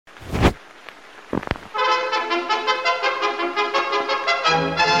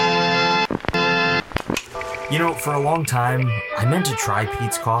You know, for a long time, I meant to try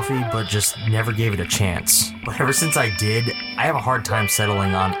Peet's Coffee, but just never gave it a chance. But ever since I did, I have a hard time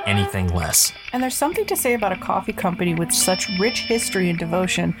settling on anything less. And there's something to say about a coffee company with such rich history and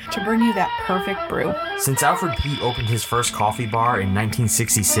devotion to bring you that perfect brew. Since Alfred Peet opened his first coffee bar in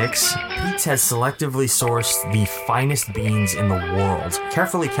 1966, Peet's has selectively sourced the finest beans in the world,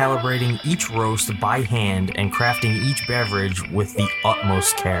 carefully calibrating each roast by hand and crafting each beverage with the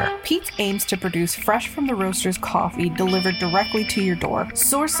utmost care. Peet's aims to produce fresh from the roaster's coffee delivered directly to your door,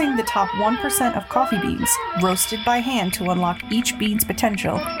 sourcing the top 1% of coffee beans, roasted by hand to unlock each bean's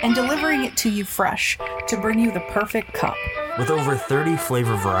potential, and delivering it to you fresh to bring you the perfect cup. With over 30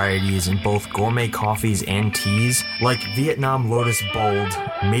 flavor varieties in both gourmet coffees and teas, like Vietnam Lotus Bold,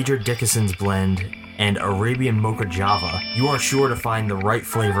 Major Dickinson's Blend, and Arabian Mocha Java, you are sure to find the right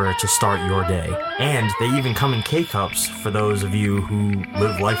flavor to start your day. And they even come in K-Cups for those of you who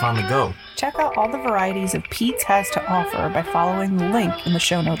live life on the go. Check out all the varieties of Peet's has to offer by following the link in the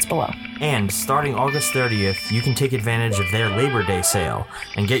show notes below. And starting August 30th, you can take advantage of their Labor Day sale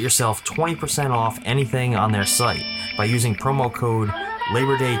and get yourself 20% off anything on their site by using promo code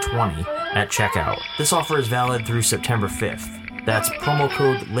LaborDay20 at checkout. This offer is valid through September 5th. That's promo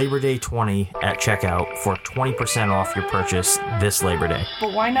code LaborDay20 at checkout for 20% off your purchase this Labor Day.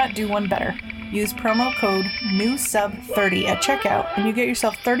 But why not do one better? Use promo code NEWSUB30 at checkout and you get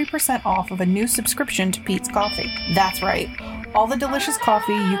yourself 30% off of a new subscription to Peet's Coffee. That's right, all the delicious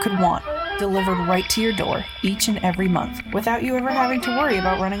coffee you could want, delivered right to your door each and every month, without you ever having to worry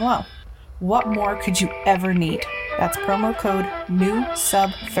about running low. What more could you ever need? That's promo code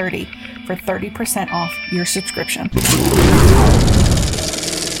NEWSUB30 for 30% off your subscription.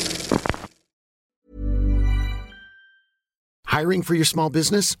 Hiring for your small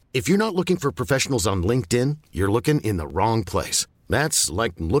business? If you're not looking for professionals on LinkedIn, you're looking in the wrong place. That's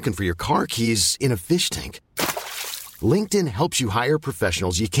like looking for your car keys in a fish tank. LinkedIn helps you hire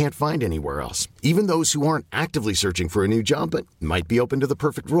professionals you can't find anywhere else, even those who aren't actively searching for a new job but might be open to the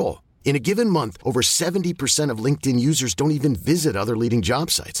perfect role. In a given month, over 70% of LinkedIn users don't even visit other leading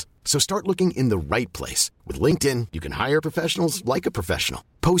job sites. So start looking in the right place. With LinkedIn, you can hire professionals like a professional.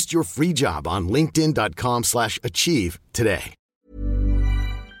 Post your free job on linkedin.com/achieve today.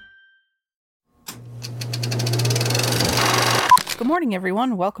 Good morning,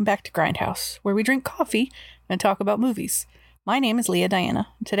 everyone. Welcome back to Grindhouse, where we drink coffee and talk about movies. My name is Leah Diana.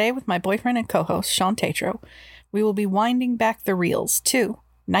 Today, with my boyfriend and co-host, Sean Tatro, we will be winding back the reels to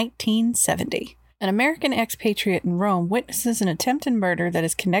 1970. An American expatriate in Rome witnesses an attempted murder that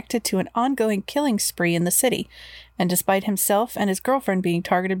is connected to an ongoing killing spree in the city, and despite himself and his girlfriend being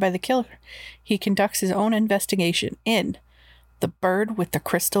targeted by the killer, he conducts his own investigation in The Bird with the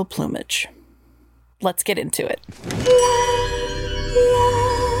Crystal Plumage. Let's get into it.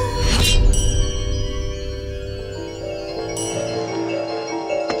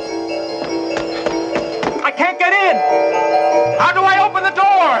 I can't get in! How do I open the door?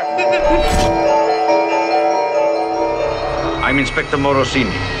 I'm Inspector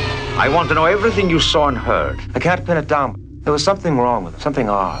Morosini. I want to know everything you saw and heard. I can't pin it down. There was something wrong with it, something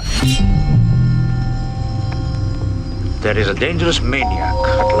odd. There is a dangerous maniac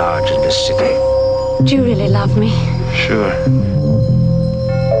at large in this city. Do you really love me? Sure.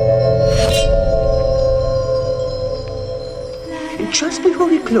 Just before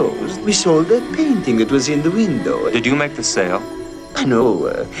we closed, we sold that painting that was in the window. Did you make the sale? No,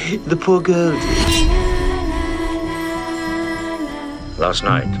 the poor girl did. Last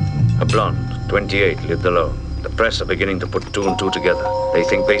night, a blonde, 28, lived alone. The press are beginning to put two and two together. They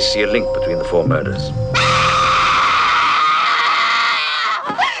think they see a link between the four murders.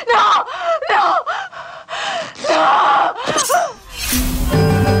 No! No! No!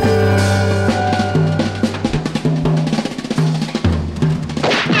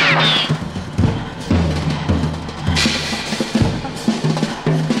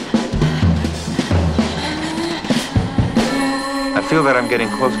 I feel that I'm getting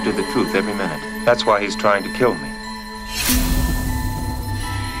closer to the truth every minute. That's why he's trying to kill me.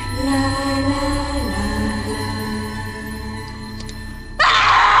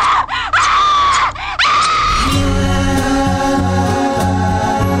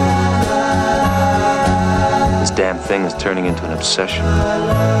 This damn thing is turning into an obsession.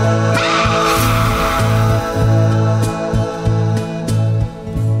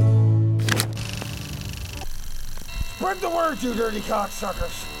 Spread the word, you dirty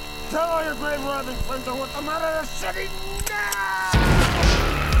cocksuckers. Tell all your grave robbing friends I want them out of the city now!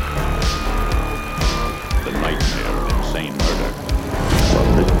 The nightmare of insane murder. From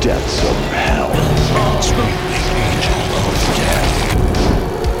the depths of hell. From the angel of death.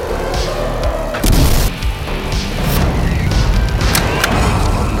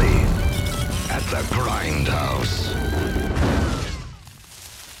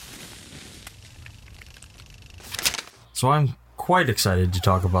 So I'm quite excited to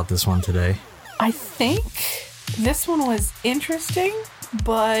talk about this one today. I think this one was interesting,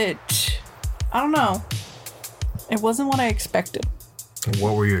 but I don't know. It wasn't what I expected.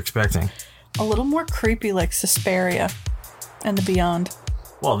 What were you expecting? A little more creepy, like Suspiria and the Beyond.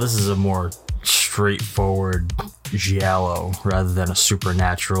 Well, this is a more straightforward giallo rather than a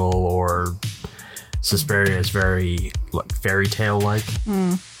supernatural, or Suspiria is very like fairy tale like.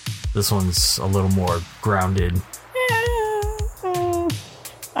 This one's a little more grounded.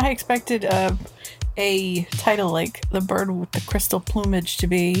 I expected a title like The Bird with the Crystal Plumage to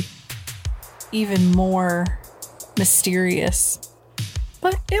be even more mysterious,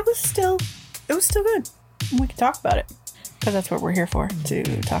 but it was still good. We can talk about it because that's what we're here for,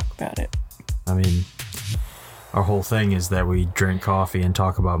 to talk about it. I mean, our whole thing is that we drink coffee and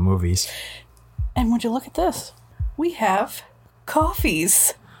talk about movies. And would you look at this? We have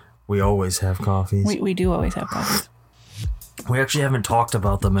coffees. We always have coffees. We do always have coffees. We actually haven't talked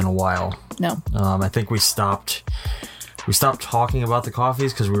about them in a while. No. I think we stopped talking about the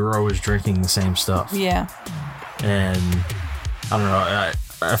coffees because we were always drinking the same stuff. Yeah. And I don't know,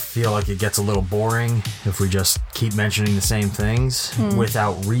 I feel like it gets a little boring if we just keep mentioning the same things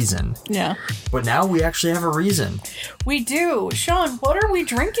without reason. Yeah. But now we actually have a reason. We do. Sean, what are we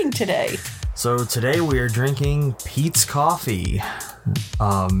drinking today? So today we are drinking Peet's Coffee.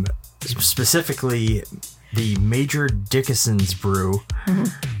 Specifically the Major Dickinson's brew,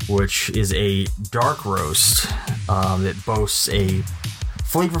 which is a dark roast that boasts a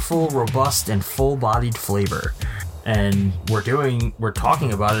flavorful, robust, and full-bodied flavor. And we're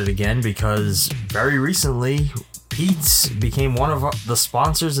talking about it again because very recently Peet's became one of the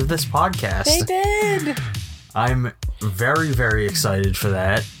sponsors of this podcast. They did. I'm very, very excited for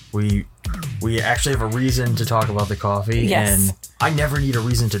that. We actually have a reason to talk about the coffee. Yes. And I never need a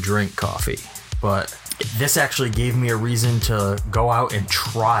reason to drink coffee, but this actually gave me a reason to go out and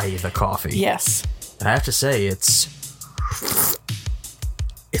try the coffee. Yes. And I have to say, it's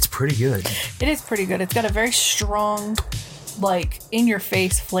pretty good. It is pretty good. It's got a very strong, like,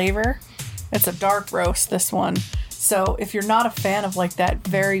 in-your-face flavor. It's a dark roast, this one. So if you're not a fan of, like, that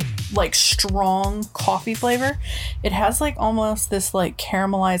very, like, strong coffee flavor, it has, like, almost this, like,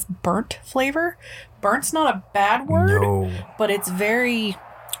 caramelized burnt flavor. Burnt's not a bad word, but it's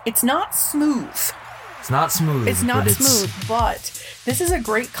not smooth. It's not smooth. It's not smooth, but this is a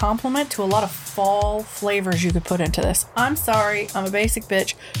great complement to a lot of fall flavors you could put into this. I'm sorry, I'm a basic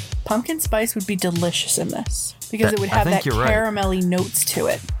bitch. Pumpkin spice would be delicious in this because it would have that caramelly notes to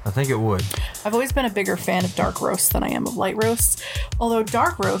it. I think it would. I've always been a bigger fan of dark roasts than I am of light roasts. Although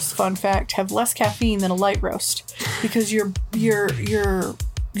dark roasts, fun fact, have less caffeine than a light roast because you're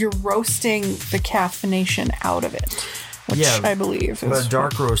roasting the caffeination out of it, which I believe is. But a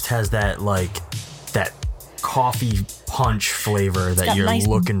dark roast has that coffee punch flavor that you're nice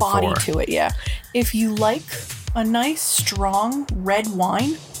looking body for. To it, yeah. If you like a nice strong red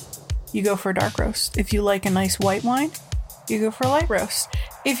wine, you go for a dark roast. If you like a nice white wine, you go for a light roast.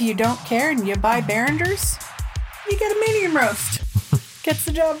 If you don't care and you buy Behringer's, you get a medium roast. Gets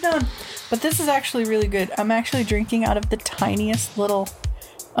the job done. But this is actually really good. I'm actually drinking out of the tiniest little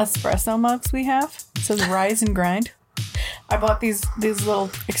espresso mugs we have. It says Rise and Grind. I bought these little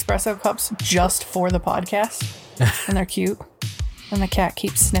espresso cups just for the podcast, and they're cute. And the cat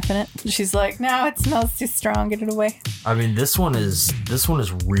keeps sniffing it. She's like, "No, it smells too strong. Get it away." I mean, this one is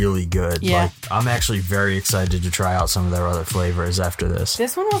really good. Yeah. Like, I'm actually very excited to try out some of their other flavors after this.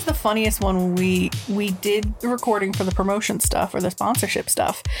 This one was the funniest one when we did the recording for the promotion stuff or the sponsorship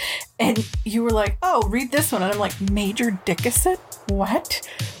stuff, and you were like, "Oh, read this one," and I'm like, "Major Dickinson? What?"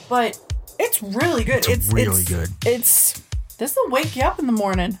 But it's really good. It's really good. This will wake you up in the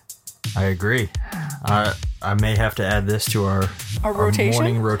morning. I agree. I may have to add this to our rotation?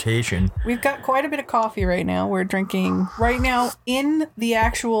 morning rotation. We've got quite a bit of coffee right now. We're drinking right now in the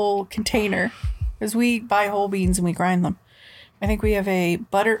actual container because we buy whole beans and we grind them. I think we have a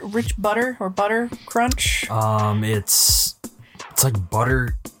rich butter or butter crunch. It's like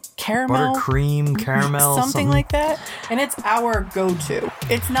butter. Caramel, buttercream, caramel, something like that, and it's our go-to.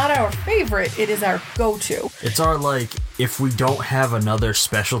 It's not our favorite, it is our go-to. It's our, like, if we don't have another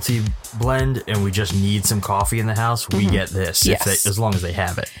specialty blend and we just need some coffee in the house, we get this, yes. as long as they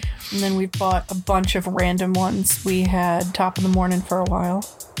have it. And then we've bought a bunch of random ones. We had Top of the Morning for a while.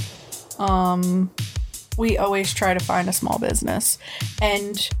 We always try to find a small business,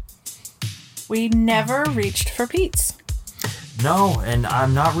 and we never reached for Peet's. No, and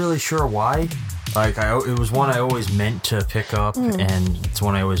I'm not really sure why. Like, it was one I always meant to pick up, and it's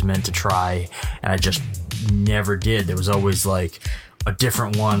one I always meant to try, and I just never did. There was always, like, a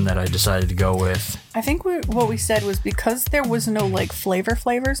different one that I decided to go with. I think what we said was because there was no like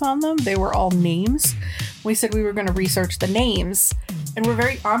flavors on them, they were all names. We said we were going to research the names, and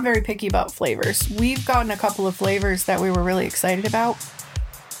I'm very picky about flavors. We've gotten a couple of flavors that we were really excited about.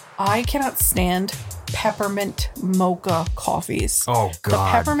 I cannot stand peppermint mocha coffees. Oh God.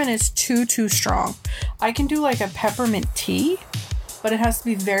 The peppermint is too strong. I can do like a peppermint tea, but it has to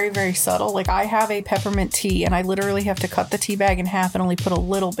be very, very subtle. Like I have a peppermint tea and I literally have to cut the tea bag in half and only put a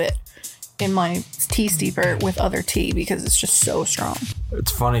little bit in my tea steeper with other tea because it's just so strong.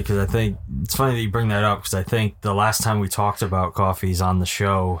 It's funny because it's funny that you bring that up because I think the last time we talked about coffees on the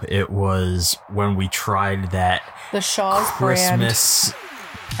show, it was when we tried that the Shaw's Christmas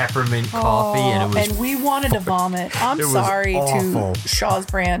peppermint coffee, and we wanted to vomit. I'm sorry to Shaw's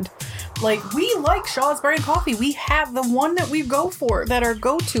brand. Like, we like Shaw's brand coffee. We have the one that we go for, that our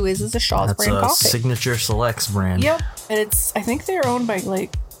go-to is a Shaw's brand coffee. That's a Signature Selects brand. Yep. And I think they're owned by,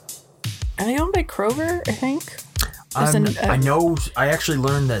 like, are they owned by Kroger, I think? I know, I actually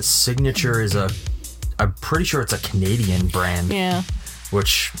learned that Signature is I'm pretty sure it's a Canadian brand. Yeah.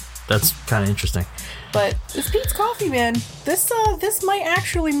 Which, that's kind of interesting. But this Pete's Coffee, man, this might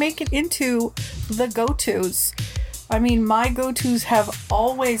actually make it into the go-tos. I mean, my go-tos have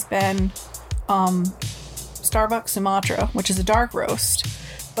always been Starbucks Sumatra, which is a dark roast.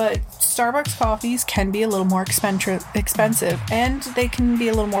 But Starbucks coffees can be a little more expensive, and they can be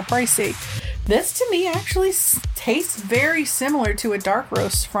a little more pricey. This, to me, actually tastes very similar to a dark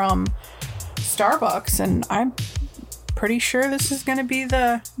roast from Starbucks, and I'm pretty sure this is going to be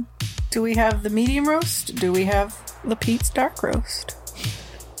do we have the medium roast? Do we have the Pete's dark roast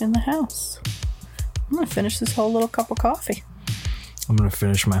in the house? I'm going to finish this whole little cup of coffee. I'm going to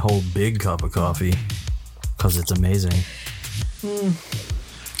finish my whole big cup of coffee because it's amazing.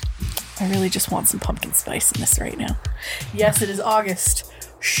 I really just want some pumpkin spice in this right now. Yes, it is August.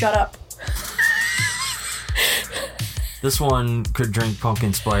 Shut up. This one could drink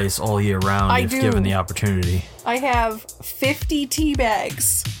pumpkin spice all year round if given the opportunity. I have 50 tea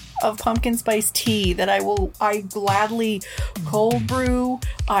bags of pumpkin spice tea that I gladly cold brew.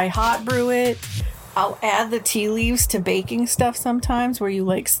 I hot brew it. I'll add the tea leaves to baking stuff sometimes where you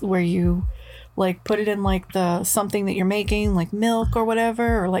put it in like the something that you're making, like milk or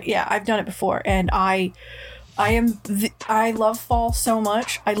whatever, or like, yeah, I've done it before. And I love fall so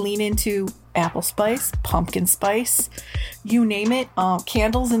much. I lean into apple spice, pumpkin spice, you name it.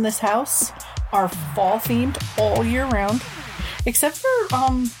 Candles in this house are fall themed all year round, except for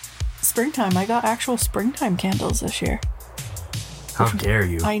springtime. I got actual springtime candles this year. How dare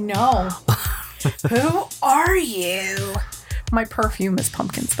you? I know. Who are you? My perfume is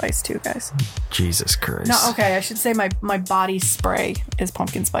pumpkin spice too, guys. Jesus Christ. No, okay, I should say my body spray is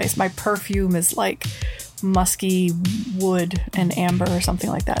pumpkin spice. My perfume is like musky wood and amber or something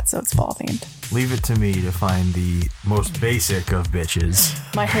like that, so it's fall themed. Leave it to me to find the most basic of bitches.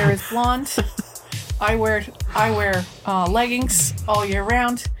 My hair is blonde. I wear leggings all year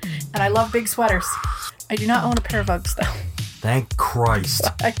round, and I love big sweaters. I do not own a pair of Uggs though. Thank Christ.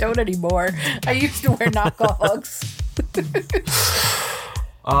 I don't anymore. I used to wear knockoff Uggs.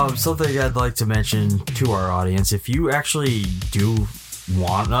 Something I'd like to mention to our audience, if you actually do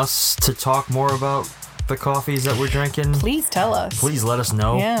want us to talk more about the coffees that we're drinking, please tell us. Please let us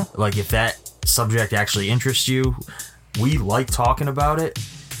know. Yeah. Like, if that subject actually interests you, we like talking about it.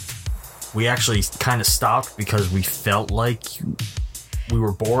 We actually kind of stopped because we felt like we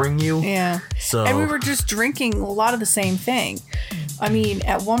were boring you. Yeah. And we were just drinking a lot of the same thing. I mean,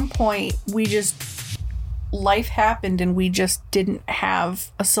 at one point, life happened and we just didn't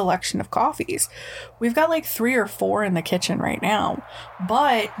have a selection of coffees. We've got like 3 or 4 in the kitchen right now.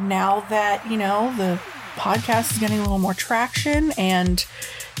 But now that, the podcast is getting a little more traction and,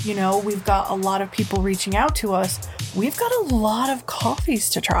 we've got a lot of people reaching out to us, we've got a lot of coffees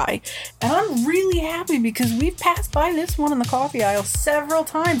to try. And I'm really happy because we've passed by this one in the coffee aisle several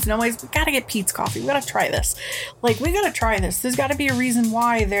times. And I'm like, we got to get Pete's coffee. We got to try this. We got to try this. There's got to be a reason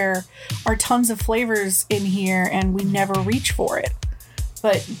why there are tons of flavors in here and we never reach for it.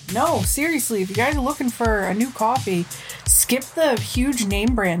 But no, seriously, if you guys are looking for a new coffee, skip the huge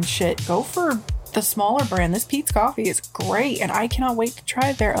name brand shit. Go for the smaller brand. This Pete's Coffee is great, and I cannot wait to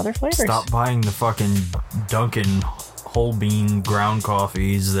try their other flavors. Stop buying the fucking Dunkin' whole bean ground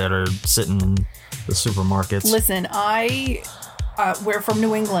coffees that are sitting in the supermarkets. Listen, we're from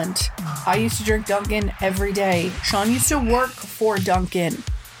New England. I used to drink Dunkin' every day. Sean used to work for Dunkin'.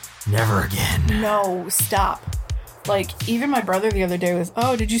 Never again. No, stop. Even my brother the other day was,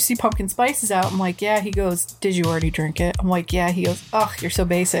 oh, did you see pumpkin spice is out? I'm like, yeah. He goes, did you already drink it? I'm like, yeah. He goes, ugh, you're so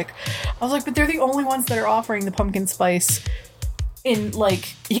basic. I was like, but they're the only ones that are offering the pumpkin spice in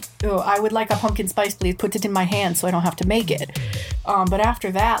like, I would like a pumpkin spice, please. Put it in my hand so I don't have to make it. But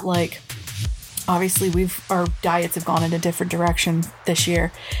after that, like, obviously our diets have gone in a different direction this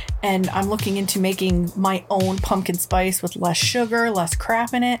year, and I'm looking into making my own pumpkin spice with less sugar, less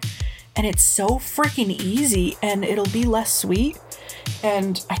crap in it, and it's so freaking easy, and it'll be less sweet,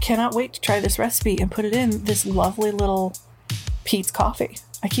 and I cannot wait to try this recipe and put it in this lovely little Peet's coffee.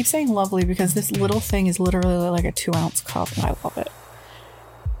 I keep saying lovely because this little thing is literally like a 2-ounce cup, and I love it.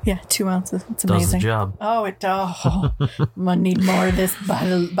 Yeah, 2 ounces. It's amazing. Does the job. Oh, it does. I'm gonna need more of this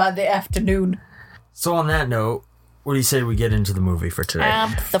by the afternoon. So on that note, what do you say we get into the movie for today?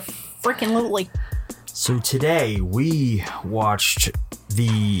 Freaking So today we watched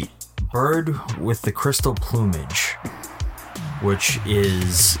The Bird with the Crystal Plumage, which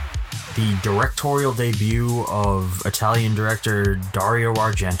is the directorial debut of Italian director Dario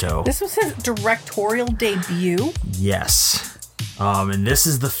Argento. This was his directorial debut? Yes. And this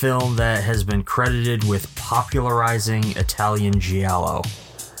is the film that has been credited with popularizing Italian giallo.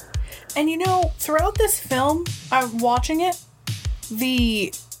 And you know, throughout this film, I'm watching it,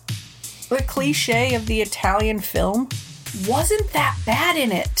 the cliche of the Italian film wasn't that bad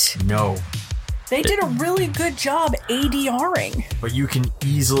in it. No. They did a really good job ADRing. But you can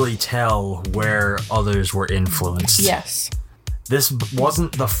easily tell where others were influenced. Yes. This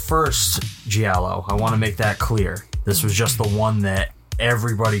wasn't the first giallo. I want to make that clear. This was just the one that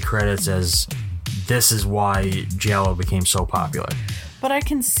everybody credits as this is why giallo became so popular. But I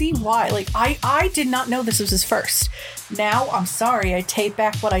can see why. Like, I did not know this was his first. Now, I'm sorry, I take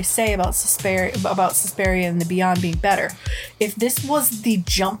back what I say about Suspiria and the Beyond being better. If this was the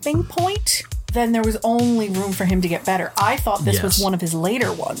jumping point, then there was only room for him to get better. I thought this was one of his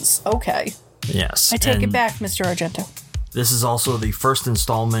later ones. Okay. Yes. I take it back, Mr. Argento. This is also the first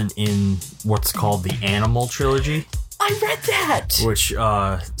installment in what's called the Animal Trilogy. I read that! Which,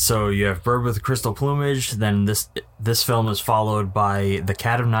 so you have Bird with the Crystal Plumage, then this film is followed by The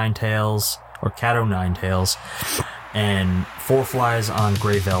Cat o' Nine Tails, and Four Flies on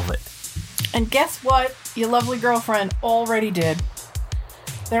Grey Velvet. And guess what? Your lovely girlfriend already did.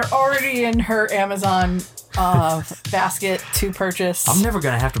 They're already in her Amazon basket to purchase. I'm never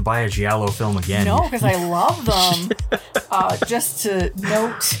going to have to buy a giallo film again. No, because I love them. Just to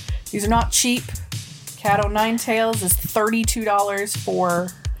note, these are not cheap. Cat o' Nine Tails is $32 for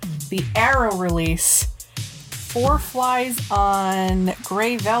the Arrow release. Four Flies on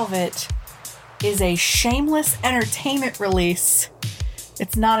Grey Velvet is a Shameless Entertainment release.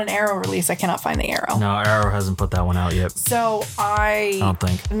 It's not an Arrow release. I cannot find the Arrow. No, Arrow hasn't put that one out yet. So I don't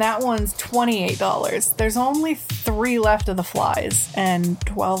think. And that one's $28. There's only 3 left of the Flies and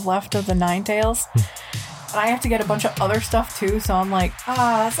 12 left of the Nine Tails. And I have to get a bunch of other stuff too. So I'm like,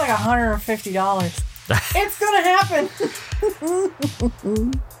 that's like $150. It's gonna happen.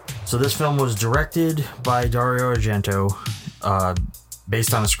 So this film was directed by Dario Argento,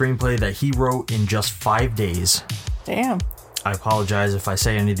 based on a screenplay that he wrote in just 5 days. Damn. I apologize if I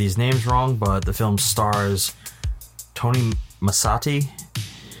say any of these names wrong, but the film stars Tony Masanti,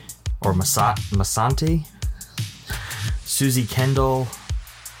 Susie Kendall,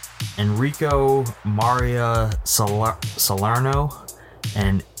 Enrico Maria Salerno,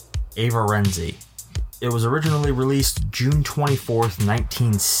 and Ava Renzi. It was originally released June 24th,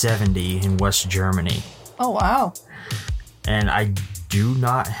 1970 in West Germany. Oh, wow. And I do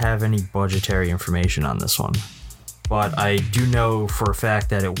not have any budgetary information on this one. But I do know for a fact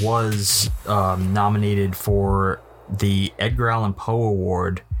that it was nominated for the Edgar Allan Poe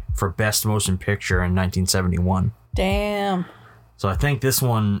Award for Best Motion Picture in 1971. Damn. So I think this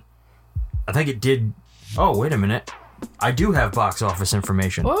one, it did... Oh, wait a minute. I do have box office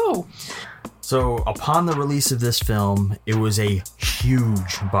information. Ooh. So upon the release of this film, it was a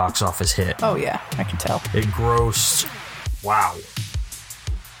huge box office hit. Oh, yeah. I can tell. It grossed... Wow.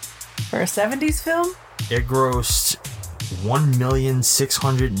 For a 70s film? It grossed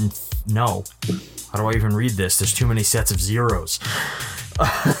 1,600,000... No. How do I even read this? There's too many sets of zeros.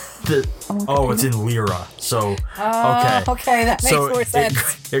 It's in lira. So, okay. Okay, that makes more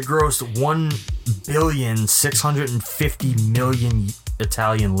sense. It grossed 1,650,000,000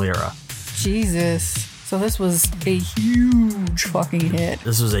 Italian lira. Jesus. So this was a huge fucking hit.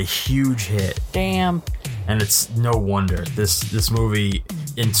 This was a huge hit. Damn. And it's no wonder. This movie,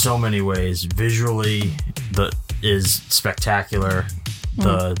 in so many ways, visually is spectacular.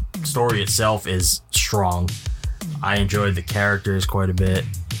 The story itself is strong. I enjoyed the characters quite a bit.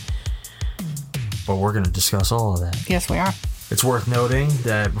 But we're going to discuss all of that. Yes, we are. It's worth noting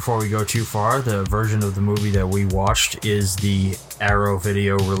that before we go too far, the version of the movie that we watched is the Arrow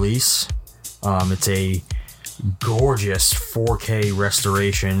video release. It's a gorgeous 4K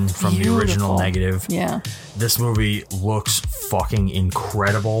restoration from the original negative. Yeah. This movie looks fucking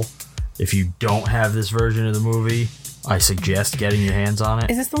incredible. If you don't have this version of the movie, I suggest getting your hands on it.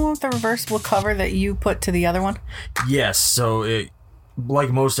 Is this the one with the reversible cover that you put to the other one? Yes, so like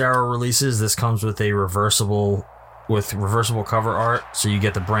most Arrow releases, this comes with a reversible cover art, so you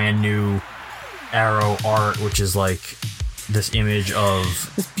get the brand new Arrow art, which is like this image of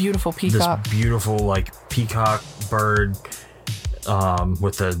this beautiful peacock. This beautiful like peacock bird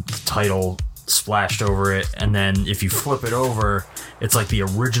with the title splashed over it, and then if you flip it over, it's like the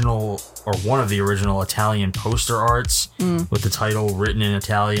original or one of the original Italian poster arts with the title written in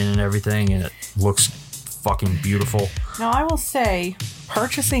Italian and everything, and it looks fucking beautiful. Now I will say,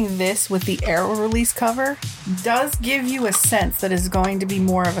 purchasing this with the Arrow release cover does give you a sense that it's going to be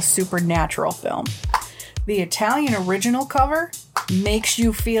more of a supernatural film. The Italian original cover makes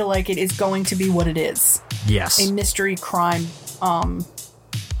you feel like it is going to be what it is. Yes. A mystery crime,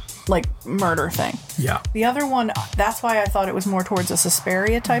 like murder thing. Yeah. The other one, that's why I thought it was more towards a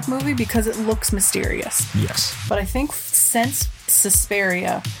Suspiria type movie, because it looks mysterious. Yes. But I think since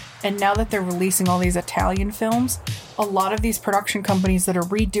Suspiria, and now that they're releasing all these Italian films, a lot of these production companies that are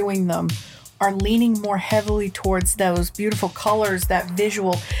redoing them are leaning more heavily towards those beautiful colors, that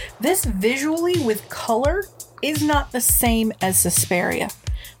visual. This visually with color is not the same as Suspiria.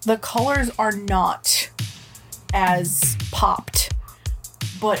 The colors are not as popped,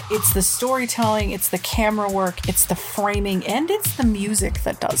 but it's the storytelling, it's the camera work, it's the framing, and it's the music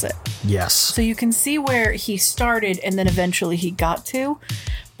that does it. Yes. So you can see where he started and then eventually he got to.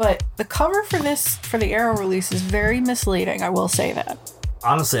 But the cover for the Arrow release is very misleading, I will say that.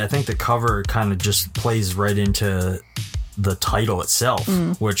 Honestly, I think the cover kind of just plays right into the title itself,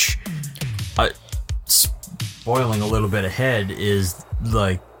 which, spoiling a little bit ahead, is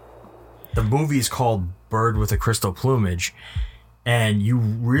like the movie is called Bird with a Crystal Plumage, and you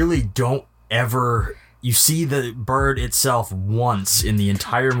really don't ever... You see the bird itself once in the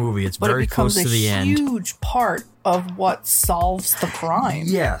entire movie. It's very close to the end. But it becomes a huge part of what solves the crime.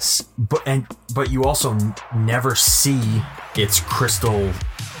 Yes, but you also never see its crystal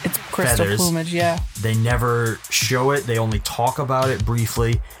feathers. Plumage, yeah. They never show it. They only talk about it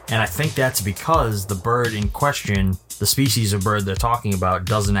briefly, and I think that's because the bird in question, the species of bird they're talking about,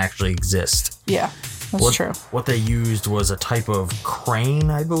 doesn't actually exist. Yeah, that's true. What they used was a type of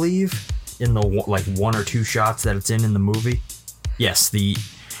crane, I believe, in the like one or two shots that it's in the movie. Yes, the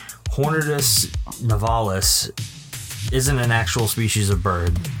Hornidus nivalis isn't an actual species of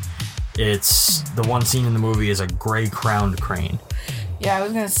bird. It's the one seen in the movie is a gray-crowned crane. Yeah, I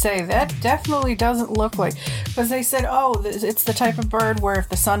was going to say, that definitely doesn't look like... Because they said, it's the type of bird where if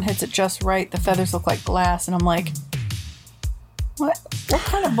the sun hits it just right, the feathers look like glass. And I'm like, what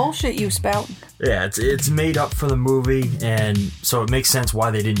kind of bullshit you spout? Yeah, it's made up for the movie, and so it makes sense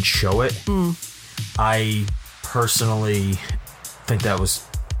why they didn't show it. I personally think that was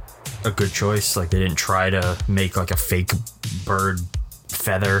a good choice. Like, they didn't try to make like a fake bird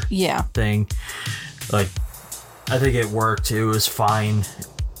feather thing. Like, I think it worked. It was fine.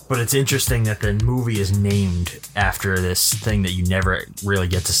 But it's interesting that the movie is named after this thing that you never really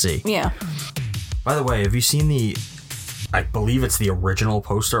get to see. Yeah. By the way, have you seen I believe it's the original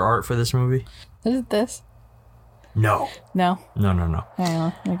poster art for this movie? Is it this? No. No? No. Hang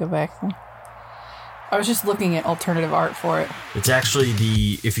on, let me go back then. I was just looking at alternative art for it. It's actually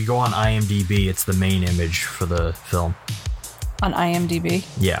if you go on IMDb, it's the main image for the film. On IMDb?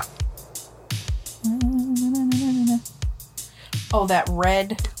 Yeah. Oh, that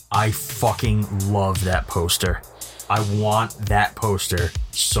red. I fucking love that poster. I want that poster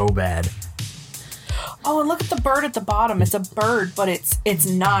so bad. Oh, and look at the bird at the bottom. It's a bird, but it's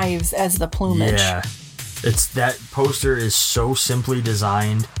knives as the plumage. Yeah. That poster is so simply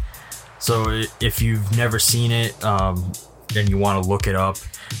designed. So if you've never seen it, and you want to look it up,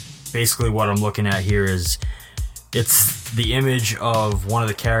 basically what I'm looking at here is it's the image of one of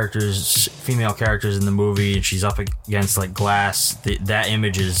the female characters in the movie, and she's up against like glass. That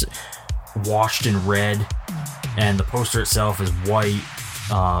image is washed in red, and the poster itself is white.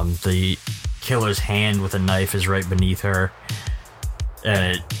 The killer's hand with a knife is right beneath her,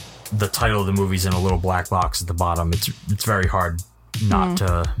 and the title of the movie's in a little black box at the bottom. It's very hard not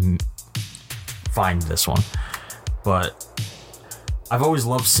to find this one, but I've always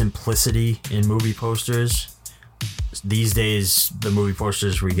loved simplicity in movie posters. These days, the movie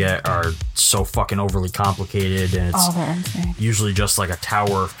posters we get are so fucking overly complicated, and it's usually just like a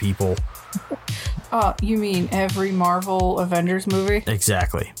tower of people. You mean every Marvel Avengers movie?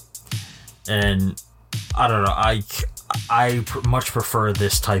 Exactly. And I don't know, I much prefer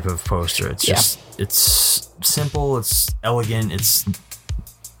this type of poster. It's It's simple, it's elegant, it's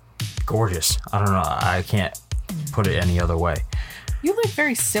gorgeous. I don't know, I can't put it any other way. You like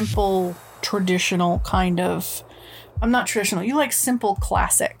very simple, traditional kind of... I'm not traditional. You like simple,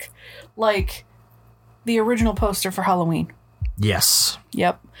 classic. Like the original poster for Halloween. Yes.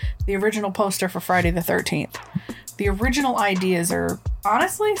 Yep. The original poster for Friday the 13th. The original ideas are,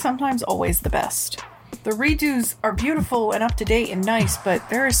 honestly, sometimes always the best. The redos are beautiful and up to date and nice, but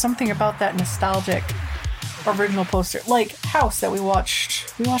there is something about that nostalgic original poster. Like House that we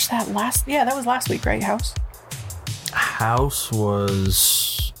watched. We watched that that was last week, right? House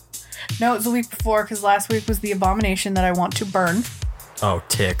was... No, it was the week before, because last week was The Abomination That I Want to Burn. Oh,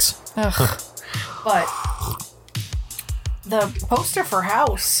 ticks. Ugh. But the poster for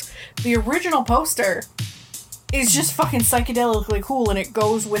House, the original poster, is just fucking psychedelically cool, and it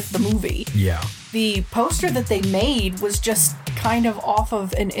goes with the movie. Yeah. The poster that they made was just kind of off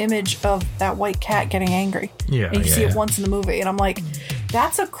of an image of that white cat getting angry. Yeah. And you see it once in the movie, and I'm like,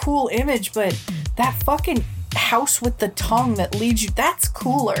 that's a cool image, but that fucking house with the tongue that leads you, that's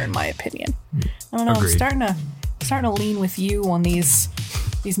cooler in my opinion. I don't know. Agreed. I'm starting to lean with you on these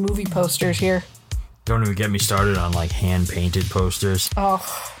movie posters here. Don't even get me started on like hand painted posters. Oh,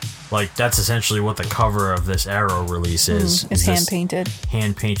 like that's essentially what the cover of this Arrow release is. It's hand painted.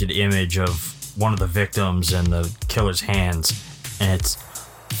 Hand painted image of one of the victims and the killer's hands, and it's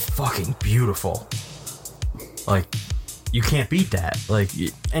fucking beautiful. Like, you can't beat that. Like,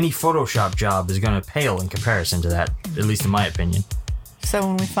 any Photoshop job is gonna pale in comparison to that, at least in my opinion. So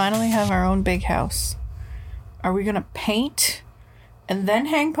when we finally have our own big house, are we gonna paint and then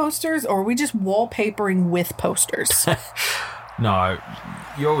hang posters, or are we just wallpapering with posters? No,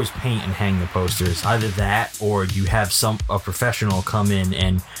 you always paint and hang the posters. Either that, or you have a professional come in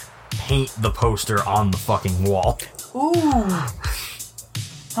and paint the poster on the fucking wall. Ooh.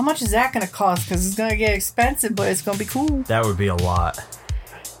 How much is that going to cost? Because it's going to get expensive, but it's going to be cool. That would be a lot.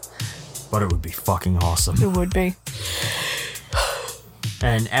 But it would be fucking awesome. It would be.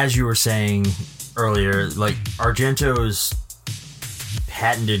 And as you were saying earlier, like, Argento's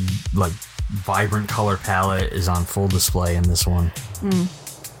patented, like, vibrant color palette is on full display in this one.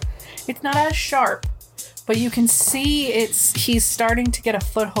 It's not as sharp, but you can see he's starting to get a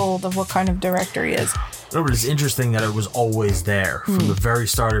foothold of what kind of director he is. No, but it's interesting that it was always there. From the very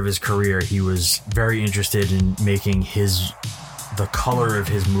start of his career, he was very interested in making the color of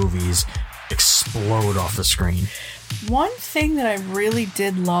his movies explode off the screen. One thing that I really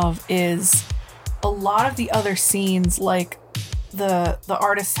did love is a lot of the other scenes, like the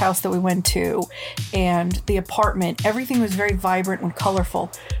artist's house that we went to and the apartment, everything was very vibrant and colorful,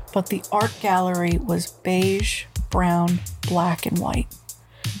 but the art gallery was beige, brown, black, and white.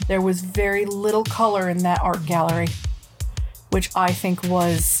 There was very little color in that art gallery, which I think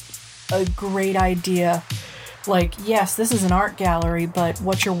was a great idea. Like, yes, this is an art gallery, but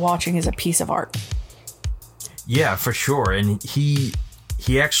what you're watching is a piece of art. Yeah, for sure. And he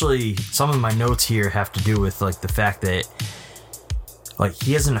actually, some of my notes here have to do with like the fact that like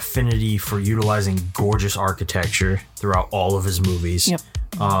he has an affinity for utilizing gorgeous architecture throughout all of his movies. Yep.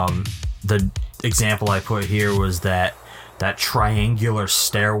 The example I put here was that triangular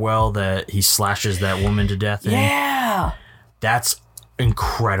stairwell that he slashes that woman to death in. Yeah. That's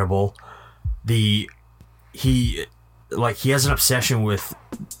incredible. He has an obsession with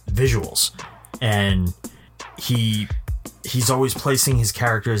visuals, and he's always placing his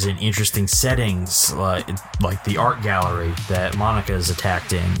characters in interesting settings, like the art gallery that Monica is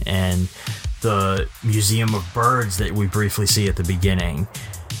attacked in, and the Museum of Birds that we briefly see at the beginning.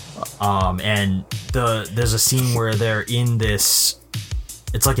 And there's a scene where they're in this,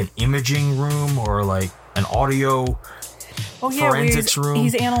 it's like an imaging room or like an audio forensics room.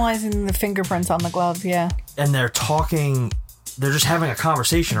 He's analyzing the fingerprints on the glove, yeah. And they're just having a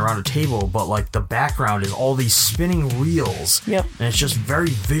conversation around a table, but like the background is all these spinning reels. Yep. And it's just very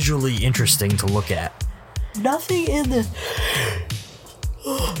visually interesting to look at. Nothing in this...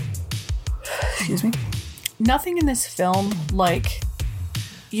 Excuse me. Nothing in this film, like...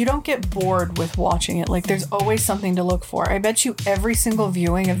 You don't get bored with watching it. Like, there's always something to look for. I bet you every single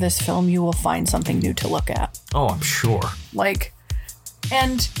viewing of this film, you will find something new to look at. Oh, I'm sure. Like,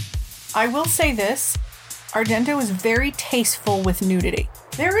 and I will say this, Argento is very tasteful with nudity.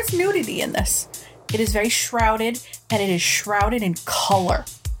 There is nudity in this. It is very shrouded, and it is shrouded in color.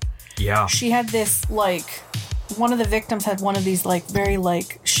 Yeah. She had this, like, one of the victims had one of these, like, very,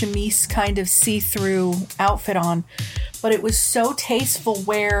 like, chemise kind of see-through outfit on. But it was so tasteful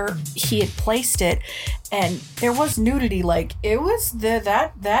where he had placed it, and there was nudity. Like, it was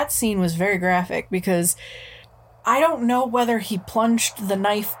that scene was very graphic, because I don't know whether he plunged the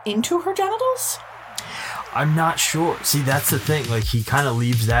knife into her genitals I'm not sure. See, that's the thing. Like, he kind of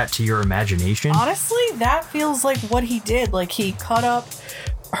leaves that to your imagination. Honestly, that feels like what he did. Like, he cut up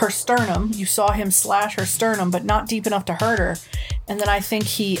her sternum. You saw him slash her sternum, but not deep enough to hurt her. And then I think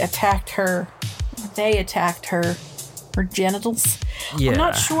he attacked her. They attacked her genitals. Yeah. I'm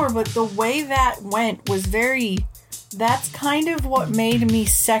not sure, but the way that went was very... That's kind of what made me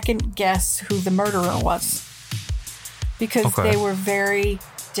second guess who the murderer was. Because they were very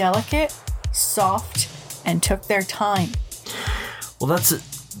delicate, soft, and took their time. Well,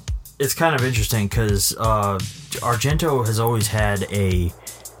 it's kind of interesting because Argento has always had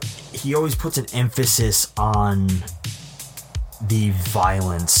he always puts an emphasis on the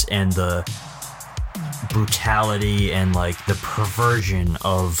violence and the brutality and like the perversion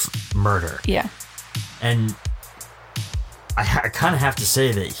of murder. Yeah. And I kind of have to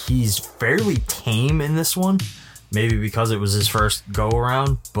say that he's fairly tame in this one. Maybe because it was his first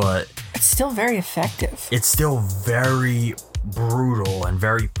go-around, but... It's still very effective. It's still very brutal and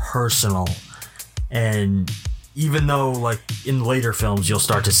very personal. And even though, like, in later films, you'll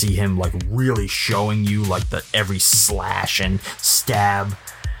start to see him, like, really showing you, like, every slash and stab.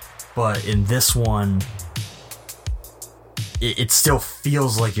 But in this one, it still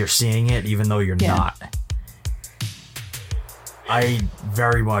feels like you're seeing it, even though you're not. I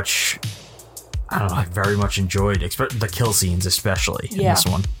very much enjoyed the kill scenes, especially in this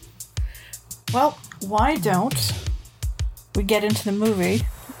one. Well, why don't we get into the movie?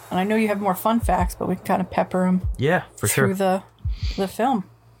 And I know you have more fun facts, but we can kind of pepper them through the film.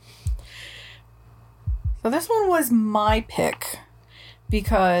 So this one was my pick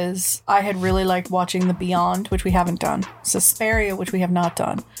because I had really liked watching The Beyond, which we haven't done. Suspiria, which we have not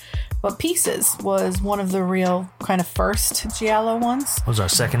done. But Pieces was one of the real kind of first Giallo ones. That was our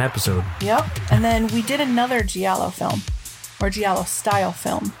second episode. Yep. And then we did another Giallo film, or Giallo style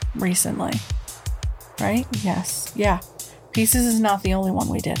film recently. Right? Yes. Yeah. Pieces is not the only one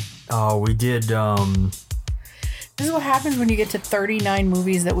we did. Oh, we did, This is what happens when you get to 39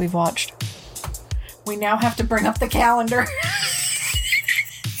 movies that we've watched. We now have to bring up the calendar.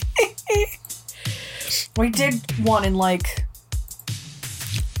 We did one in like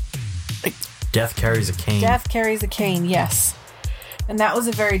Death Carries a Cane. Death Carries a Cane, yes. And that was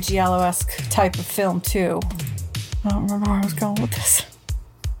a very Giallo-esque type of film, too. I don't remember where I was going with this.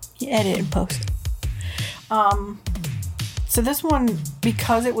 You edit and post. So this one,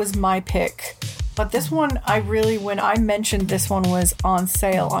 because it was my pick, but this one, when I mentioned this one was on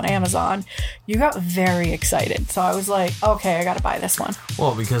sale on Amazon, you got very excited. So I was like, okay, I gotta buy this one.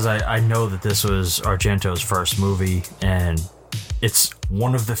 Well, because I know that this was Argento's first movie, and it's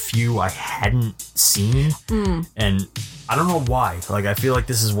one of the few I hadn't seen, and I don't know why. Like, I feel like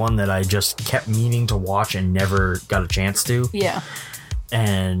this is one that I just kept meaning to watch and never got a chance to. Yeah.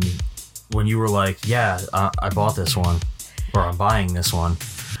 And when you were like, yeah, I bought this one, or I'm buying this one,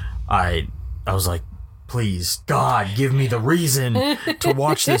 I was like, please, God, give me the reason to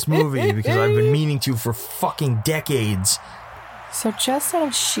watch this movie, because I've been meaning to for fucking decades. So just out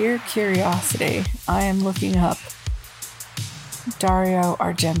of sheer curiosity, I am looking up Dario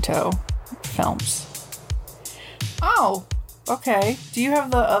Argento films. Oh, okay. Do you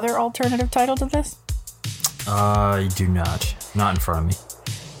have the other alternative title to this? I do not. Not in front of me.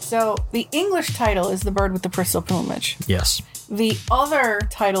 So the English title is The Bird with the Crystal Plumage. Yes. The other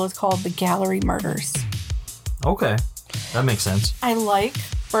title is called The Gallery Murders. Okay. That makes sense. I like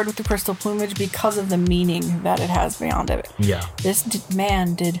Bird with the Crystal Plumage because of the meaning that it has beyond it. Yeah. This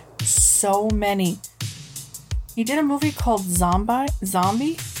man did so many. He did a movie called Zombie?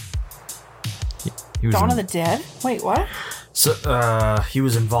 Dawn of the Dead? Wait, what? So, he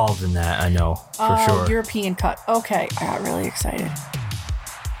was involved in that, I know, for sure. European cut. Okay, I got really excited.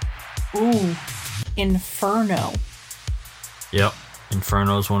 Ooh, Inferno. Yep.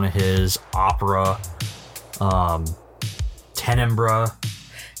 Inferno's one of his. Opera. Tenebrae.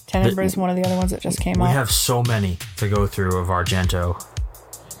 Tenebrae is one of the other ones that just came out. We have so many to go through of Argento.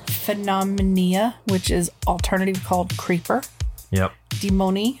 Phenomenia, which is alternative called Creeper. Yep.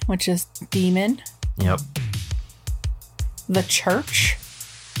 Demoni, which is Demon. Yep. The Church.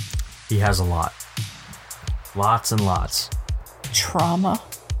 He has a lot. Lots and lots. Trauma.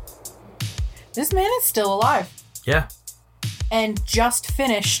 This man is still alive. Yeah. And just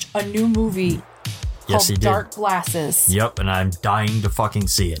finished a new movie called Dark Glasses. Yep, and I'm dying to fucking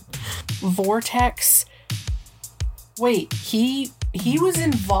see it. Vortex. Wait, he was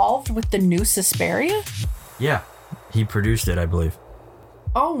involved with the new Suspiria? Yeah, he produced it, I believe.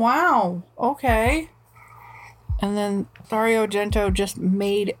 Oh, wow. Okay. And then Dario Argento just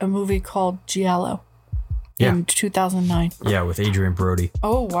made a movie called Giallo in 2009. Yeah, with Adrian Brody.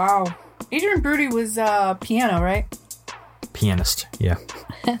 Oh, wow. Adrian Brody was piano, right? Pianist, yeah.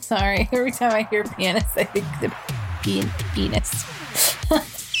 Sorry, every time I hear pianist, I think the penis.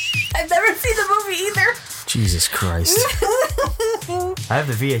 I've never seen the movie either. Jesus Christ. I have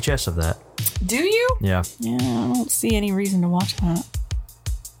the VHS of that. Do you? Yeah. Yeah, I don't see any reason to watch that.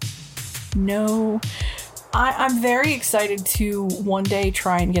 No. I'm very excited to one day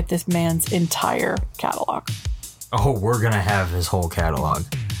try and get this man's entire catalog. Oh, we're going to have his whole catalog.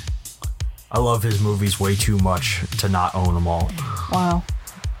 I love his movies way too much to not own them all. Wow.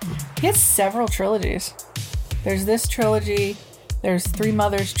 He has several trilogies. There's this trilogy. There's Three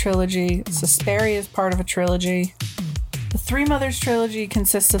Mothers trilogy. Suspiria is part of a trilogy. The Three Mothers trilogy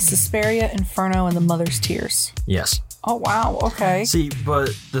consists of Suspiria, Inferno, and The Mother's Tears. Yes. Oh, wow. Okay. See,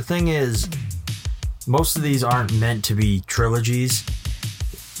 but the thing is, most of these aren't meant to be trilogies.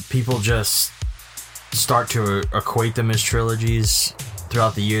 People just start to equate them as trilogies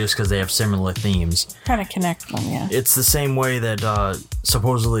throughout the years because they have similar themes. Kind of connect them, yeah. It's the same way that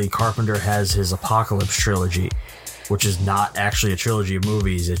supposedly Carpenter has his Apocalypse trilogy, which is not actually a trilogy of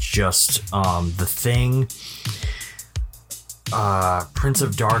movies. It's just The Thing, Prince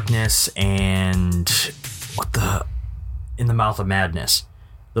of Darkness, and In the Mouth of Madness.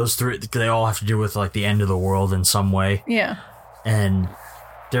 Those three, they all have to do with like the end of the world in some way. Yeah. And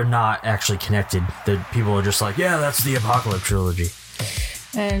they're not actually connected. The people are just like, yeah, that's the Apocalypse trilogy.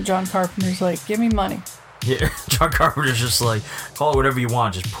 And John Carpenter's like, give me money. Yeah, John Carpenter's just like, call it whatever you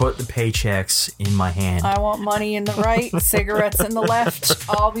want. Just put the paychecks in my hand. I want money in the right, cigarettes in the left.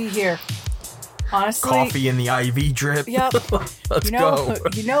 I'll be here. Honestly. Coffee in the IV drip. Yep. Let's go.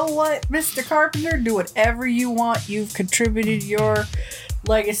 You know what, Mr. Carpenter? Do whatever you want. You've contributed your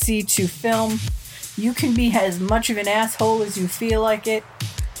legacy to film. You can be as much of an asshole as you feel like it.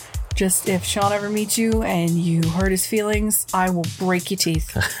 Just if Sean ever meets you and you hurt his feelings, I will break your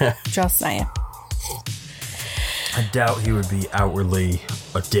teeth. Just saying. I doubt he would be outwardly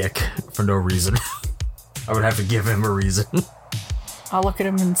a dick for no reason. I would have to give him a reason. I'll look at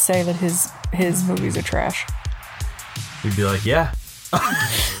him and say that his movies are trash. He'd be like, yeah.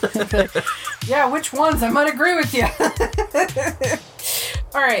 Be like, yeah, which ones? I might agree with you.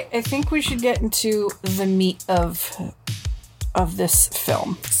 All right, I think we should get into the meat of this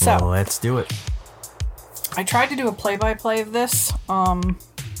film. So well, let's do it. I tried to do a play-by-play of this.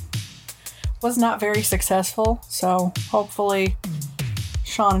 Was not very successful, so hopefully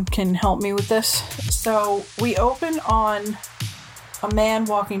Sean can help me with this. So we open on a man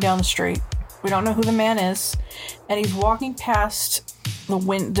walking down the street. We don't know who the man is, and he's walking past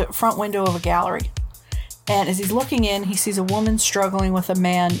the front window of a gallery. And as he's looking in, he sees a woman struggling with a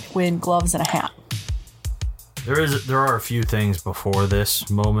man in gloves and a hat. There are a few things before this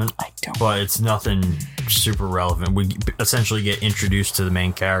moment, but it's nothing super relevant. We essentially get introduced to the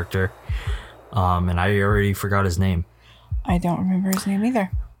main character, and I already forgot his name. I don't remember his name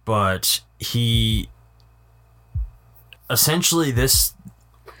either. But essentially this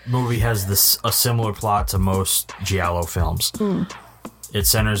movie has a similar plot to most Giallo films. It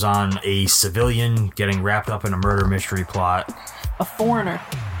centers on a civilian getting wrapped up in a murder mystery plot. A foreigner.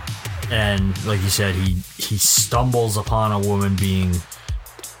 And like you said, he stumbles upon a woman being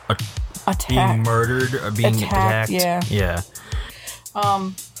being murdered or being attacked. Yeah.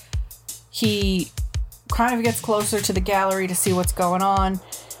 He kind of gets closer to the gallery to see what's going on.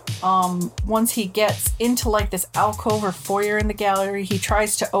 Once he gets into like this alcove or foyer in the gallery, he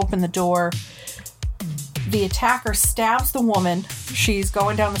tries to open the door. The attacker stabs the woman. She's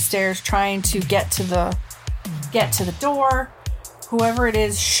going down the stairs trying to get to the door. Whoever it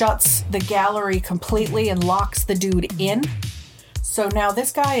is shuts the gallery completely and locks the dude in. So now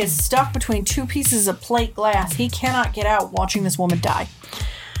this guy is stuck between two pieces of plate glass. He cannot get out watching this woman die.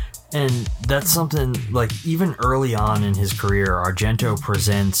 And that's something, like, even early on in his career, Argento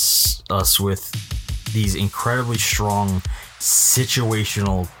presents us with these incredibly strong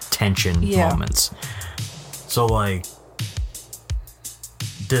situational tension moments. So, like,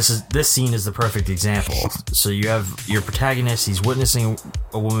 this scene is the perfect example. So you have your protagonist, he's witnessing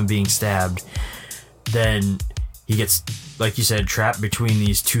a woman being stabbed. Then he gets, like you said, trapped between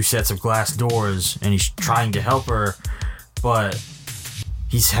these two sets of glass doors, and he's trying to help her, but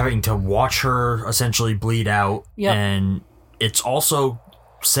he's having to watch her essentially bleed out. Yep. And it's also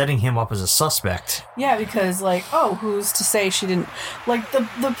setting him up as a suspect. Yeah, because, like, oh, who's to say she didn't... Like,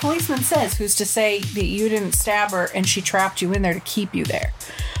 the policeman says, who's to say that you didn't stab her and she trapped you in there to keep you there?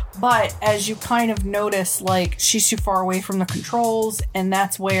 But as you kind of notice, like, she's too far away from the controls, and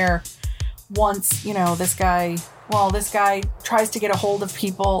that's where once, you know, this guy tries to get a hold of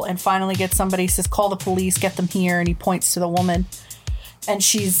people and finally gets somebody, says, call the police, get them here, and he points to the woman. And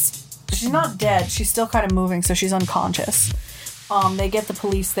she's she's not dead. She's still kind of moving, so she's unconscious. They get the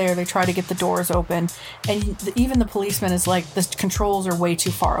police there. They try to get the doors open. And even the policeman is like, the controls are way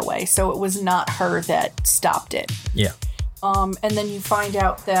too far away. So it was not her that stopped it. Yeah. And then you find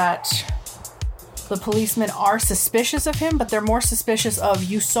out that the policemen are suspicious of him, but they're more suspicious of,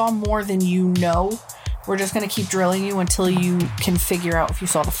 you saw more than you know. We're just going to keep drilling you until you can figure out if you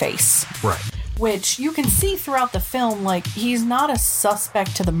saw the face. Right. Which you can see throughout the film, like, he's not a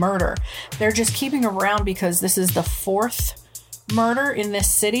suspect to the murder. They're just keeping him around because this is the 4th murder in this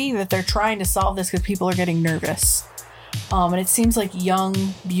city that they're trying to solve this because people are getting nervous. And it seems like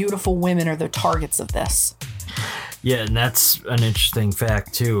young, beautiful women are the targets of this. Yeah, and that's an interesting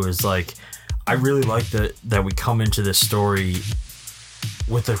fact, too, is, like, I really like that we come into this story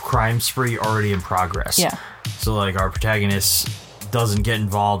with the crime spree already in progress. Yeah. So, like, our protagonist doesn't get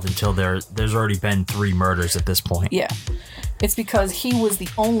involved until there's already been 3 murders at this point. Yeah. It's because he was the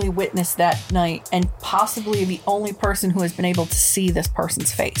only witness that night and possibly the only person who has been able to see this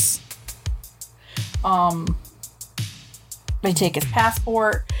person's face. They take his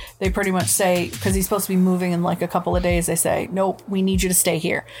passport. They pretty much say, because he's supposed to be moving in like a couple of days, they say, nope, we need you to stay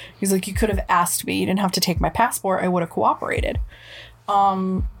here. He's like, you could have asked me. You didn't have to take my passport. I would have cooperated.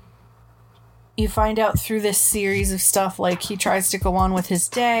 You find out through this series of stuff, like, he tries to go on with his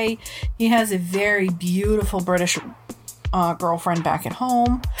day. He has a very beautiful British girlfriend back at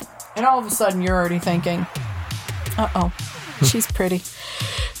home, and all of a sudden you're already thinking, uh-oh, she's pretty,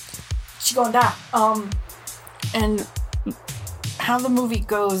 she's gonna die. And how the movie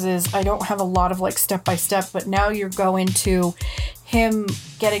goes is, I don't have a lot of like step by step, but now you're going to him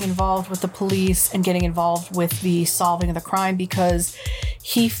getting involved with the police and getting involved with the solving of the crime, because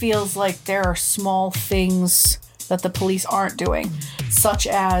he feels like there are small things that the police aren't doing, such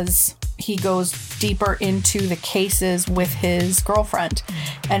as he goes deeper into the cases with his girlfriend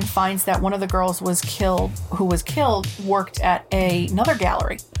and finds that one of the girls who was killed worked at another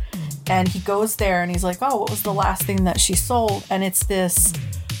gallery. And he goes there and he's like, oh, what was the last thing that she sold? And it's this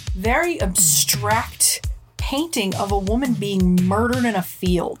very abstract painting of a woman being murdered in a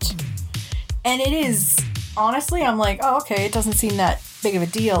field. And it is, honestly, I'm like, oh, okay, it doesn't seem that big of a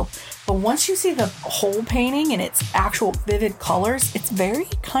deal. But once you see the whole painting and its actual vivid colors, it's very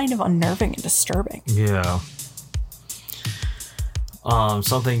kind of unnerving and disturbing. Yeah.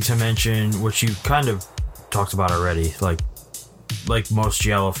 Something to mention, which you kind of talked about already, like most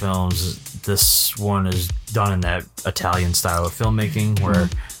giallo films, this one is done in that Italian style of filmmaking where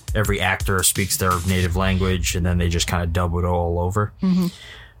every actor speaks their native language and then they just kind of dub it all over.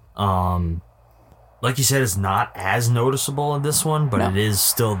 Like you said, it's not as noticeable in this one, but it is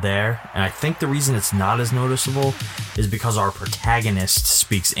still there. And I think the reason it's not as noticeable is because our protagonist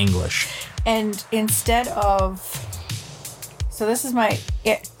speaks English. And instead of... So this is my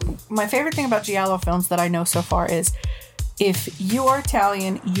favorite thing about giallo films that I know so far is, if you are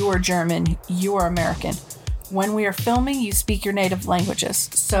Italian, you are German, you are American. When we are filming, you speak your native languages.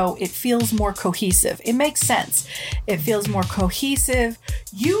 So it feels more cohesive. It makes sense. It feels more cohesive.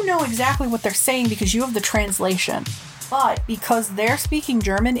 You know exactly what they're saying because you have the translation. But because they're speaking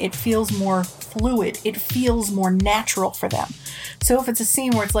German, it feels more fluid. It feels more natural for them. So if it's a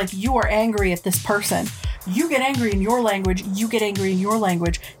scene where it's like, you are angry at this person, you get angry in your language, you get angry in your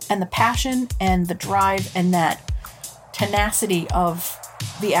language, and the passion and the drive and that tenacity of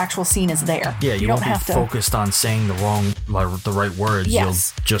the actual scene is there. Yeah, you don't have to focused on saying the right words.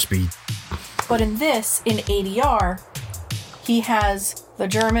 Yes. You'll just be... But in this, in ADR, he has the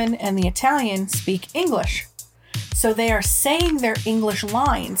German and the Italian speak English. So they are saying their English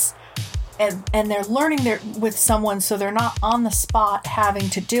lines and they're learning with someone, so they're not on the spot having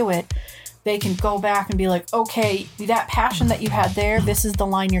to do it. They can go back and be like, okay, that passion that you had there, this is the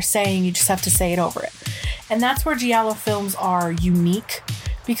line you're saying, you just have to say it over it. And that's where giallo films are unique,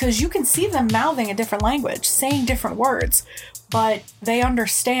 because you can see them mouthing a different language, saying different words, but they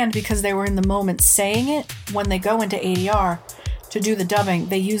understand because they were in the moment saying it. When they go into ADR to do the dubbing,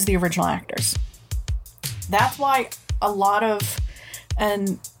 they use the original actors. That's why a lot of,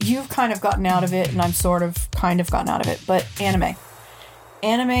 and you've kind of gotten out of it, and I'm kind of gotten out of it, but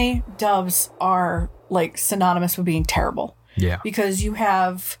anime dubs are like synonymous with being terrible. Yeah. Because you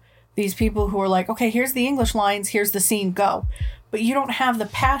have these people who are like, okay, here's the English lines, here's the scene, go. But you don't have the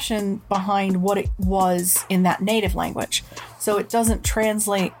passion behind what it was in that native language. So it doesn't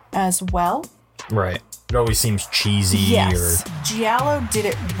translate as well. Right. It always seems cheesy. Yes. Giallo did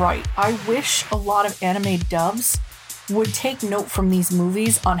it right. I wish a lot of anime dubs would take note from these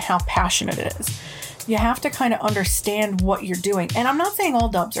movies on how passionate it is. You have to kind of understand what you're doing. And I'm not saying all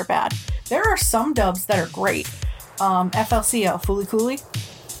dubs are bad. There are some dubs that are great. FLCL, Fooly Cooly.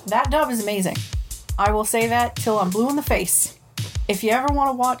 that dub is amazing. I will say that till I'm blue in the face. If you ever want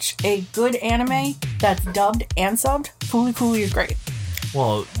to watch a good anime that's dubbed and subbed, Fooly Cooly is great.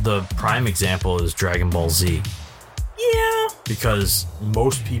 Well, the prime example is Dragon Ball Z. Yeah. Because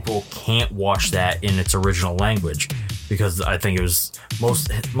most people can't watch that in its original language. Because I think it was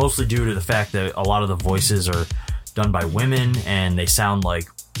mostly due to the fact that a lot of the voices are done by women and they sound like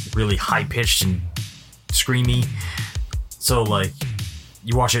really high-pitched and screamy. So, like,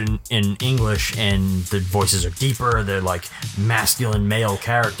 you watch it in English and the voices are deeper. They're like masculine male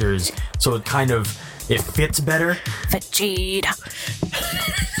characters. So it fits better. Vegeta.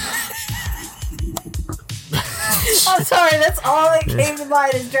 I'm sorry, that's all that came to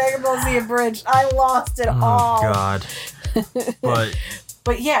mind is Dragon Ball Z Abridged. I lost it all. Oh, God.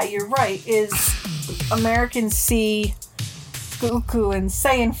 But yeah, you're right, is Americans see Goku in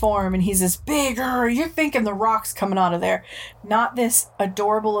Saiyan form, and he's this bigger. You're thinking the Rock's coming out of there. Not this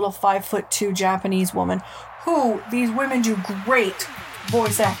adorable little 5'2" Japanese woman, who these women do great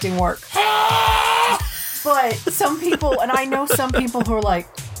voice acting work. But some people, and I know some people who are like,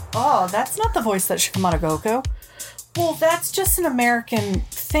 oh, that's not the voice that should come out of Goku. Well, that's just an American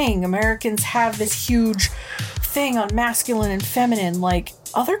thing. Americans have this huge thing on masculine and feminine. Like,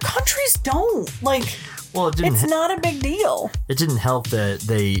 other countries don't. Like, well, it's not a big deal. It didn't help that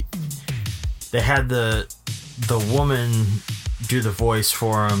they had the woman do the voice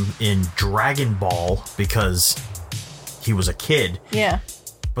for him in Dragon Ball because he was a kid. Yeah.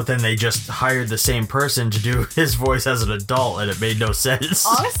 But then they just hired the same person to do his voice as an adult, and it made no sense.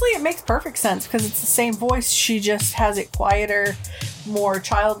 Honestly, it makes perfect sense because it's the same voice. She just has it quieter, more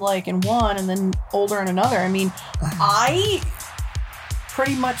childlike in one, and then older in another. I mean, I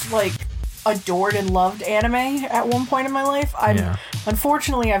pretty much like adored and loved anime at one point in my life.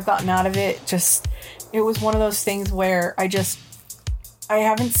 Unfortunately, I've gotten out of it. Just, it was one of those things where I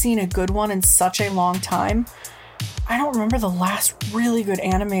haven't seen a good one in such a long time. I don't remember the last really good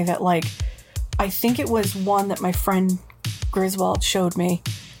anime that, like, I think it was one that my friend Griswold showed me.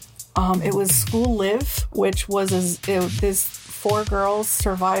 It was School Live, which was this 4 girls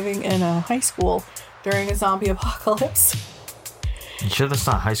surviving in a high school during a zombie apocalypse. You sure that's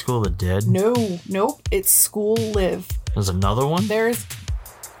not High School of the Dead? Nope, it's School Live. There's another one?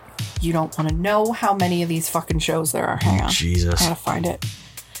 You don't want to know how many of these fucking shows there are. Hang on. Jesus. I gotta find it.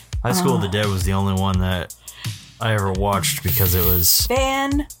 High School of the Dead was the only one that I ever watched because it was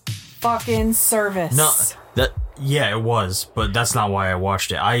fan fucking service. Yeah, it was, but that's not why I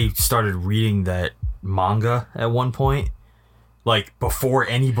watched it. I started reading that manga at one point, like before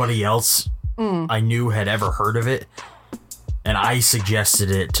anybody else I knew had ever heard of it, and I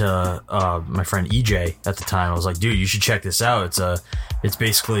suggested it to my friend EJ at the time. I was like, "Dude, you should check this out. It's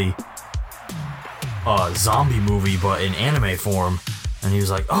basically a zombie movie, but in anime form." And he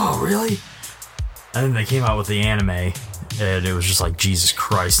was like, "Oh, really?" And then they came out with the anime, and it was just like, Jesus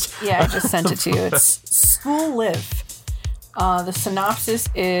Christ. Yeah, I just sent it to you. It's School Live. The synopsis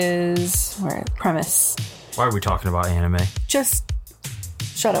is... premise. Why are we talking about anime? Just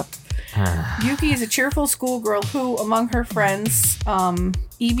shut up. Yuki is a cheerful schoolgirl who, among her friends,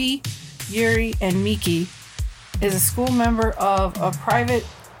 Ibi, Yuri, and Miki, is a school member of a private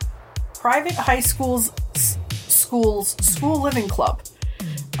high school living club.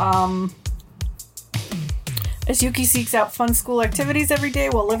 As Yuki seeks out fun school activities every day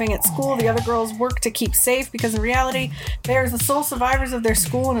while living at school, the other girls work to keep safe because in reality, they are the sole survivors of their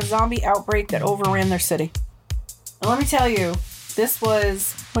school in a zombie outbreak that overran their city. And let me tell you, this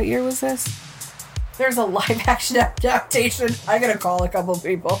was... What year was this? There's a live-action adaptation. I gotta call a couple of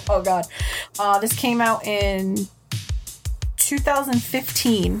people. Oh, God. This came out in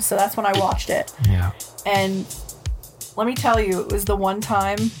 2015, so that's when I watched it. Yeah. And let me tell you, it was the one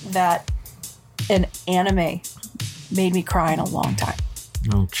time that an anime made me cry in a long time.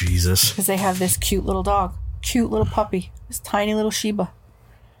 Oh, Jesus. Because they have this cute little dog, cute little puppy, this tiny little Shiba.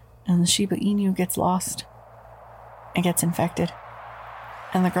 And the Shiba Inu gets lost and gets infected.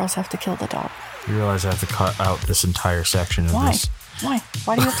 And the girls have to kill the dog. You realize I have to cut out this entire section of this. Why?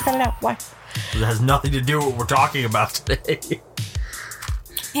 Why do you have to cut it out? Why? It has nothing to do with what we're talking about today.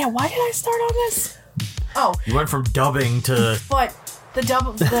 Yeah, why did I start on this? Oh. You went from dubbing to... But... The dub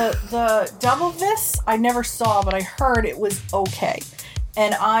of this I never saw, but I heard it was okay.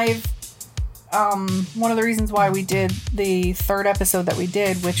 And I've one of the reasons why we did the 3rd episode that we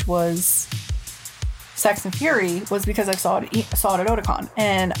did, which was Sex and Fury, was because I saw it at Otakon.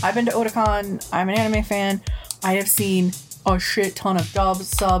 And I've been to Otakon. I'm an anime fan. I have seen a shit ton of dubs,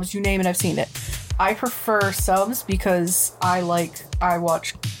 subs, you name it, I've seen it. I prefer subs because I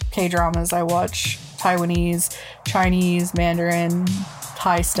watch K-dramas, I watch Taiwanese, Chinese, Mandarin,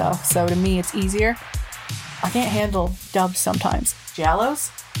 Thai stuff, so to me it's easier. I can't handle dubs sometimes.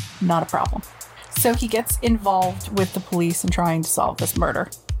 Giallos, not a problem. So he gets involved with the police in trying to solve this murder.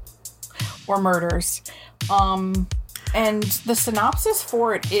 Or murders. And the synopsis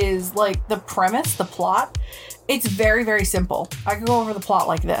for it is, like, the premise, the plot, it's very, very simple. I could go over the plot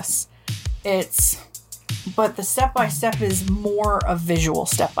like this. But the step-by-step is more a visual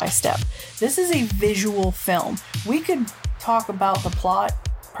step-by-step. This is a visual film. We could talk about the plot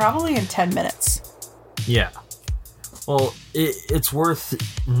probably in 10 minutes. Yeah. Well, it's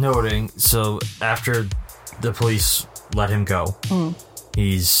worth noting, so after the police let him go,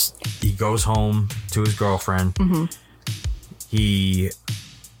 he goes home to his girlfriend. Mm-hmm. He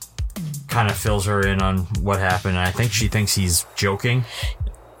kind of fills her in on what happened. I think she thinks he's joking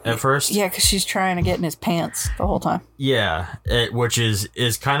at first. Yeah, because she's trying to get in his pants the whole time. Yeah, which is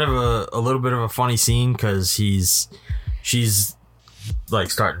kind of a little bit of a funny scene because she's like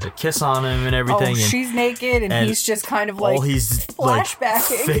starting to kiss on him and everything. Oh, she's naked and he's just kind of like all he's flashbacking.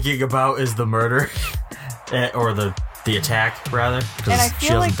 Like, thinking about is the murder or the attack rather. And I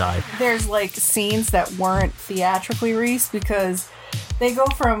feel like die. There's like scenes that weren't theatrically released because they go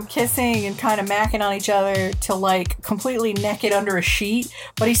from kissing and kind of macking on each other to like completely naked under a sheet,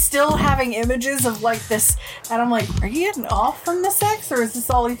 but he's still having images of like this. And I'm like, are you getting off from the sex, or is this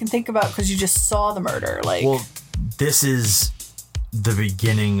all you can think about because you just saw the murder? Like, well, this is the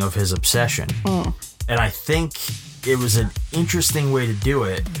beginning of his obsession. And I think it was an interesting way to do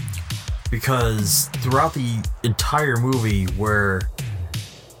it because throughout the entire movie where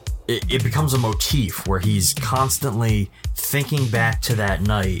it becomes a motif where he's constantly thinking back to that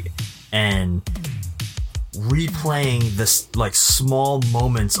night and replaying this like small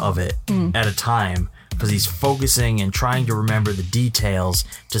moments of it at a time because he's focusing and trying to remember the details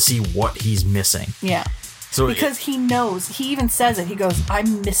to see what he's missing. Yeah. So because he knows, he even says it. He goes,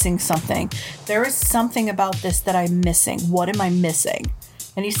 I'm missing something. There is something about this that I'm missing. What am I missing?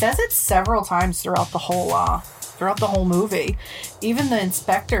 And he says it several times throughout the whole movie. Even the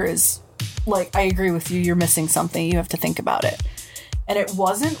inspector is like, I agree with you. You're missing something. You have to think about it. And it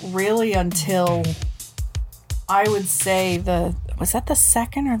wasn't really until I would say was that the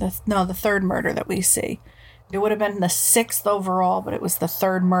second or the third murder that we see? It would have been the 6th overall, but it was the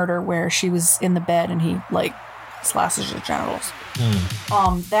 3rd murder where she was in the bed and he like slashes her genitals.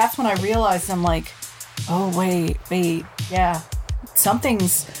 That's when I realized, I'm like, oh wait, yeah,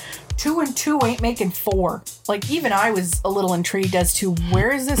 something's 2 and 2 ain't making 4. Like even I was a little intrigued as to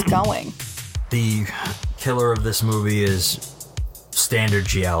where is this going. The killer of this movie is standard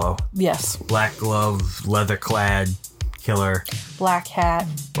giallo. Yes. Black glove, leather clad killer. Black hat.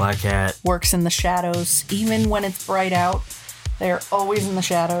 Works in the shadows. Even when it's bright out, they're always in the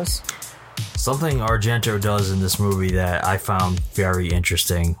shadows. Something Argento does in this movie that I found very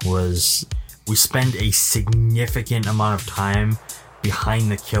interesting was we spend a significant amount of time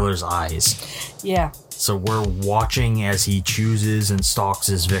behind the killer's eyes. Yeah. So we're watching as he chooses and stalks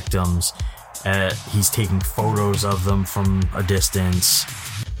his victims. He's taking photos of them from a distance.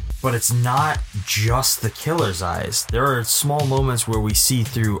 But it's not just the killer's eyes. There are small moments where we see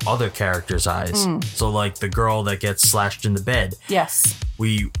through other characters' eyes. So like the girl that gets slashed in the bed. Yes.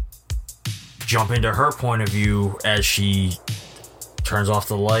 We jump into her point of view as she turns off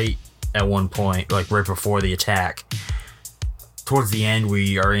the light at one point, like right before the attack. Towards the end,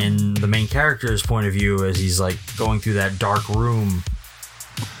 we are in the main character's point of view as he's like going through that dark room.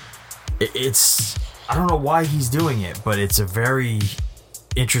 It's, I don't know why he's doing it, but it's a very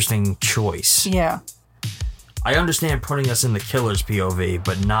interesting choice. Yeah. I understand putting us in the killer's POV,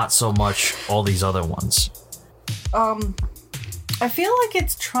 but not so much all these other ones. I feel like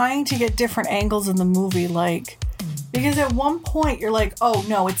it's trying to get different angles in the movie, like, because at one point you're like, oh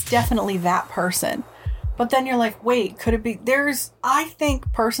no, it's definitely that person. But then you're like, wait, could it be? I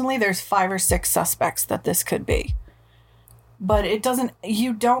think personally there's 5 or 6 suspects that this could be. But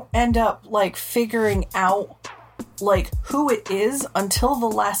you don't end up like figuring out like who it is until the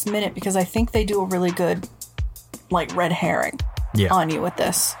last minute, because I think they do a really good like red herring on you with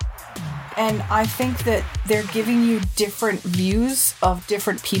this. And I think that they're giving you different views of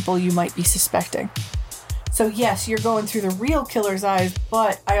different people you might be suspecting. So yes, you're going through the real killer's eyes,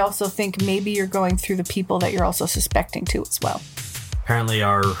 but I also think maybe you're going through the people that you're also suspecting too as well. Apparently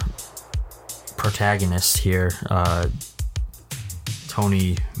our protagonist here,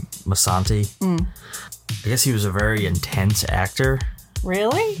 Tony Masanti, I guess he was a very intense actor.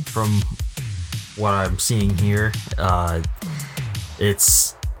 Really? From what I'm seeing here,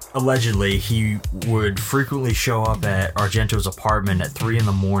 it's allegedly he would frequently show up at Argento's apartment at 3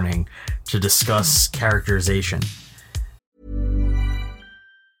 a.m. to discuss characterization.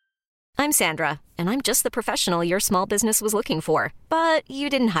 I'm Sandra, and I'm just the professional your small business was looking for. But you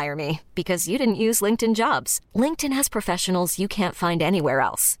didn't hire me because you didn't use LinkedIn Jobs. LinkedIn has professionals you can't find anywhere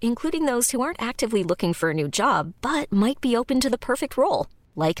else, including those who aren't actively looking for a new job, but might be open to the perfect role,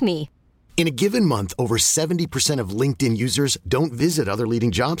 like me. In a given month, over 70% of LinkedIn users don't visit other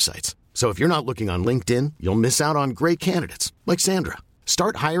leading job sites. So if you're not looking on LinkedIn, you'll miss out on great candidates like Sandra.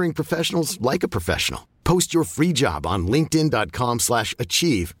 Start hiring professionals like a professional. Post your free job on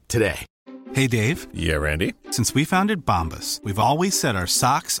linkedin.com/achieve today. Hey, Dave. Yeah, Randy. Since we founded Bombas, we've always said our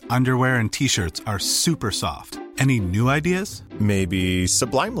socks, underwear, and T-shirts are super soft. Any new ideas? Maybe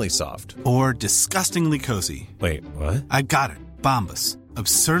sublimely soft. Or disgustingly cozy. Wait, what? I got it. Bombas.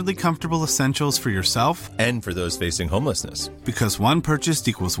 Absurdly comfortable essentials for yourself and for those facing homelessness. Because one purchased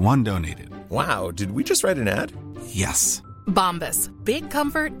equals one donated. Wow, did we just write an ad? Yes. Bombas. Big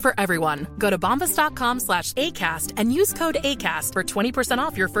comfort for everyone. Go to bombas.com/ACAST and use code ACAST for 20%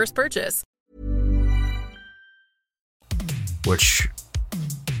 off your first purchase. Which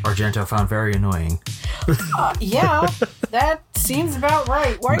Argento found very annoying. Yeah, that seems about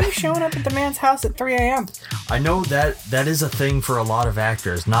right. Why are you showing up at the man's house at 3 a.m.? I know that is a thing for a lot of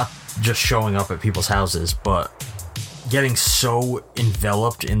actors, not just showing up at people's houses, but getting so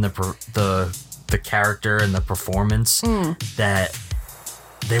enveloped in the character and the performance that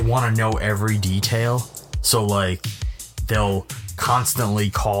they want to know every detail. So, like, they'll constantly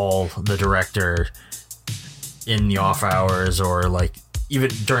call the director in the off hours, or like even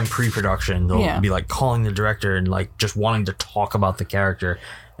during pre-production they'll be like calling the director and like just wanting to talk about the character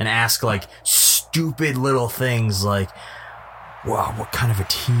and ask like stupid little things like, wow, what kind of a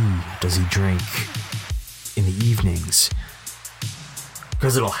tea does he drink in the evenings?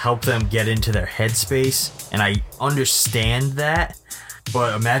 Because it'll help them get into their headspace, and I understand that,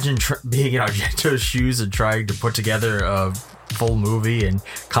 but imagine being in Argento's shoes and trying to put together a full movie and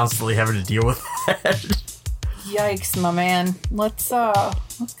constantly having to deal with that. Yikes, my man. Let's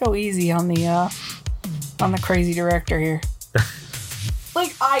go easy on the crazy director here.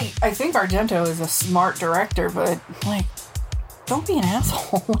 Like, I think Argento is a smart director, but like, don't be an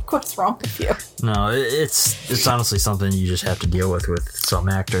asshole. Like, what's wrong with you? No, it's honestly something you just have to deal with some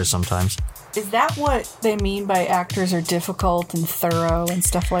actors sometimes. Is that what they mean by actors are difficult and thorough and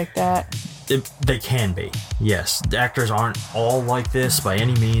stuff like that? They can be, yes. The actors aren't all like this by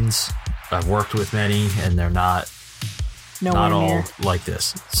any means. I've worked with many, and they're not all like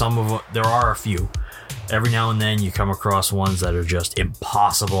this. Some of them, there are a few. Every now and then you come across ones that are just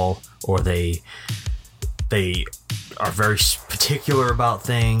impossible, or they are very particular about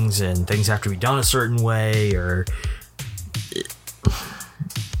things, and things have to be done a certain way, or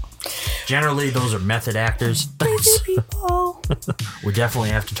generally those are method actors. Crazy people. We definitely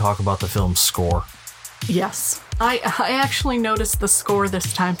have to talk about the film's score. Yes. I actually noticed the score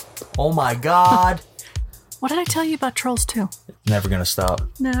this time. Oh my god. What did I tell you about Trolls 2? Never gonna stop.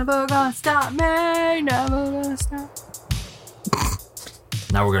 Never gonna stop me. Never gonna stop.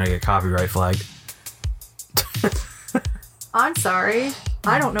 Now we're gonna get copyright flagged. I'm sorry.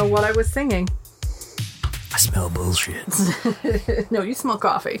 I don't know what I was singing. I smell bullshit. No, you smell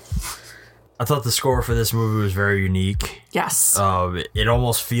coffee. I thought the score for this movie was very unique. Yes. It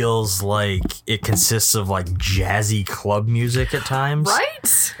almost feels like it consists of like jazzy club music at times.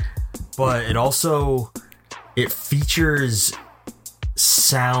 Right? But it features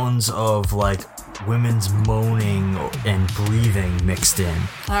sounds of like women's moaning and breathing mixed in.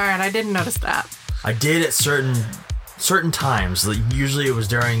 All right, I didn't notice that. I did at certain times. Like, usually it was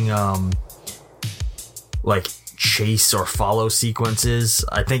during like chase or follow sequences.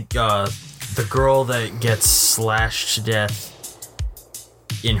 I think the girl that gets slashed to death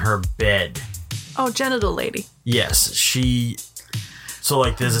in her bed. Oh, Genital Lady. Yes, so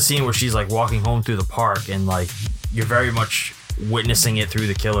like there's a scene where she's like walking home through the park, and like you're very much witnessing it through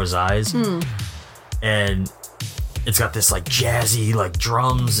the killer's eyes. And it's got this like jazzy like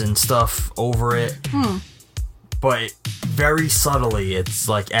drums and stuff over it. But very subtly, it's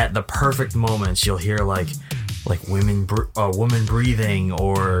like at the perfect moments you'll hear like women woman breathing,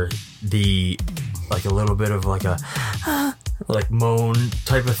 or the like a little bit of like a like moan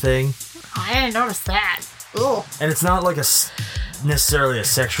type of thing. I didn't notice that. Ugh. And it's not like necessarily a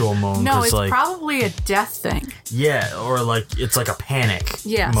sexual moan. No, it's like, probably a death thing. Yeah, or like it's like a panic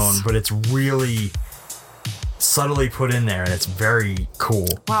moan, but it's really subtly put in there, and it's very cool.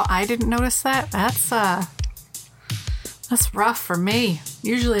 Wow, I didn't notice that. That's rough for me.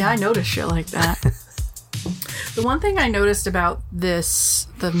 Usually I notice shit like that. The one thing I noticed about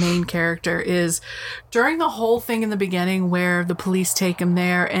the main character, is during the whole thing in the beginning where the police take him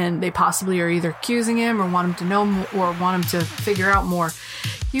there and they possibly are either accusing him or want him to know more, or want him to figure out more,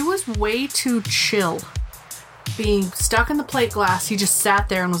 He was way too chill. Being stuck in the plate glass, he just sat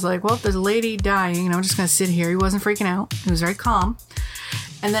there and was like, well, there's a lady dying, and I'm just going to sit here. He wasn't freaking out. He was very calm.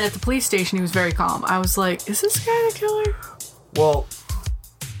 And then at the police station, he was very calm. I was like, is this guy the killer? Well,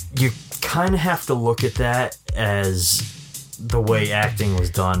 you kind of have to look at that as the way acting was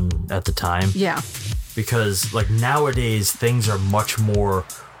done at the time. Yeah. Because, like, nowadays, things are much more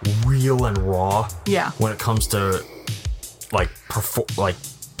real and raw. Yeah. When it comes to, like,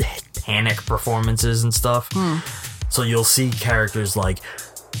 panic performances and stuff. So you'll see characters, like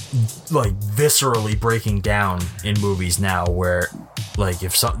viscerally breaking down in movies now where, like,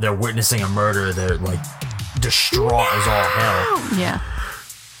 if they're witnessing a murder, they're, like, distraught as all hell. Yeah.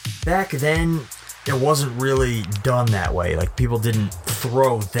 Back then, it wasn't really done that way. Like, people didn't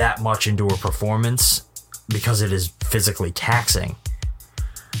throw that much into a performance because it is physically taxing.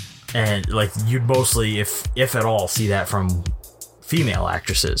 And, like, you'd mostly, if at all, see that from female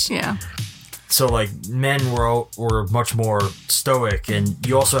actresses. Yeah. So, like, men were much more stoic, and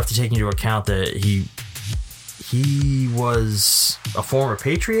you also have to take into account that he was a former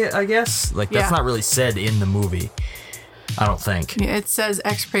patriot, I guess. Like, that's not really said in the movie, I don't think. Yeah, it says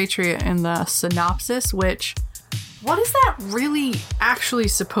expatriate in the synopsis, which, what is that really actually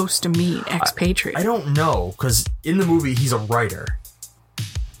supposed to mean, expatriate? I don't know, because in the movie, he's a writer.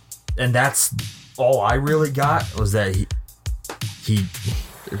 And that's all I really got, was that he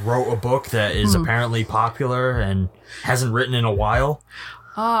wrote a book that is apparently popular and hasn't written in a while.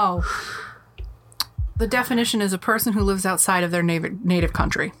 Oh. The definition is a person who lives outside of their native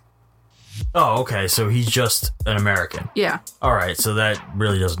country. Oh, okay. So he's just an American. Yeah. All right. So that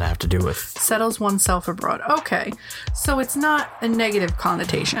really doesn't have to do with... Settles oneself abroad. Okay. So it's not a negative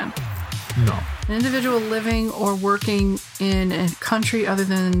connotation. No. An individual living or working in a country other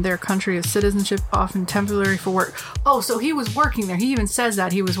than their country of citizenship, often temporary for work. Oh, so he was working there. He even says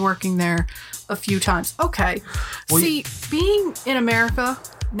that he was working there a few times. Okay. Well, see, being in America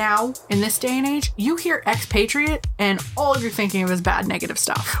now, in this day and age, you hear expatriate and all you're thinking of is bad negative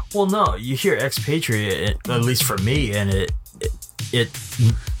stuff. Well, no, you hear expatriate, at least for me, and it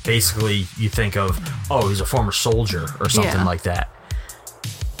basically, you think of, oh, he's a former soldier or something like that.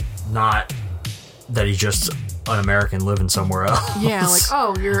 Not that he's just an American living somewhere else. Yeah, like,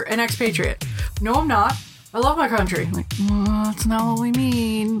 oh, you're an expatriate. No, I'm not. I love my country. Like, that's not what we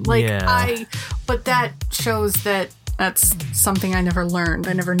mean. Like, but that shows that that's something I never learned.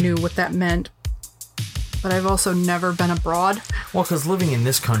 I never knew what that meant. But I've also never been abroad. Well, because living in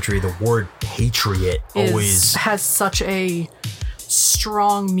this country, the word patriot always has such a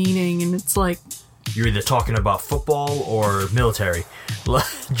strong meaning, and it's like, you're either talking about football or military,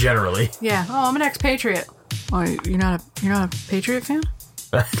 generally. Yeah. Oh, I'm an expatriate. Oh, you're not a Patriot fan?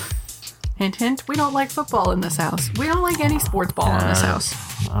 Hint, hint. We don't like football in this house. We don't like any sports ball in this house.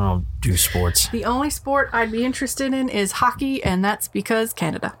 I don't do sports. The only sport I'd be interested in is hockey, and that's because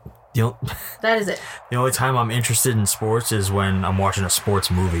Canada. That is it. The only time I'm interested in sports is when I'm watching a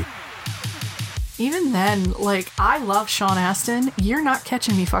sports movie. Even then, like, I love Sean Astin. You're not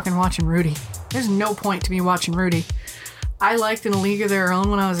catching me fucking watching Rudy. There's no point to me watching Rudy. I liked In a League of Their Own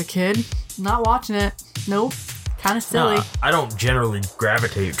when I was a kid. Not watching it. Nope. Kind of silly. No, I don't generally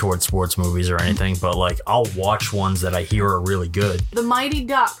gravitate towards sports movies or anything, but, like, I'll watch ones that I hear are really good. The Mighty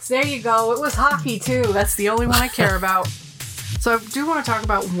Ducks. There you go. It was hockey, too. That's the only one I care about. So I do want to talk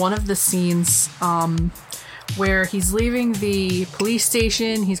about one of the scenes where he's leaving the police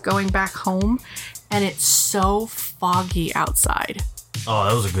station. He's going back home, and it's so foggy outside. Oh,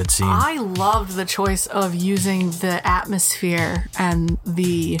 that was a good scene. I loved the choice of using the atmosphere and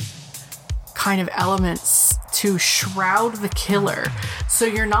the kind of elements to shroud the killer. So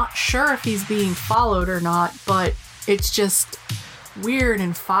you're not sure if he's being followed or not, but it's just weird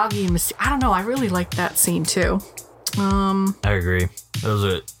and foggy and I don't know. I really liked that scene too. I agree.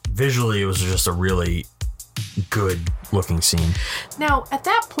 Visually, it was just a really good looking scene. Now, at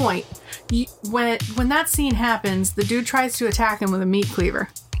that point, when that scene happens, the dude tries to attack him with a meat cleaver.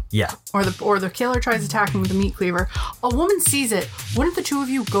 Yeah. Or the killer tries to attack him with a meat cleaver. A woman sees it. Wouldn't the two of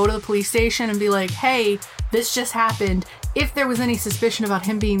you go to the police station and be like, hey, this just happened. If there was any suspicion about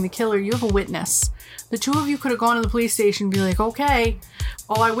him being the killer, you have a witness. The two of you could have gone to the police station and be like, okay,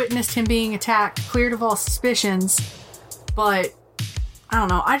 I witnessed him being attacked, cleared of all suspicions. But I don't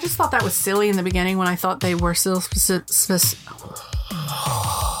know. I just thought that was silly in the beginning when I thought they were still words.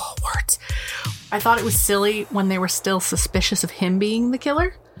 I thought it was silly when they were still suspicious of him being the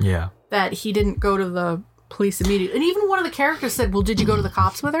killer. Yeah. That he didn't go to the police immediately. And even one of the characters said, well, did you go to the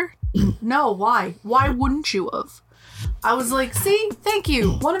cops with her? No, why? Why wouldn't you have? I was like, see, thank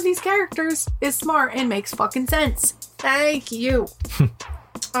you. One of these characters is smart and makes fucking sense. Thank you.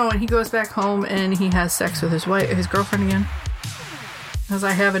 Oh, and he goes back home and he has sex with his girlfriend again. Because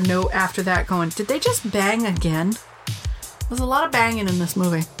I have a note after that going, did they just bang again? There's a lot of banging in this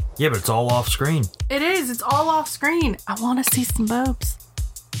movie. Yeah, but it's all off screen. It is. It's all off screen. I want to see some boobs.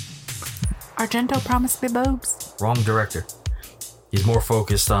 Argento promised me boobs. Wrong director. He's more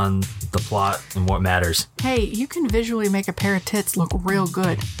focused on the plot and what matters. Hey, you can visually make a pair of tits look real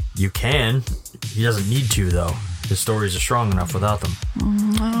good. You can. He doesn't need to, though. His stories are strong enough without them.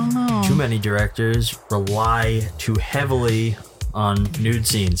 I don't know. Too many directors rely too heavily on nude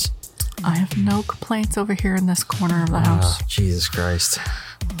scenes. I have no complaints over here in this corner of the house. Jesus Christ.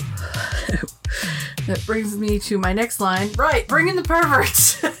 That brings me to my next line. Right, bring in the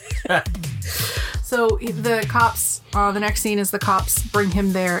perverts. So the cops, the next scene is the cops bring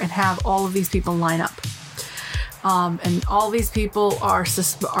him there and have all of these people line up. And all these people are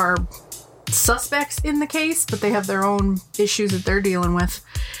suspects in the case, but they have their own issues that they're dealing with.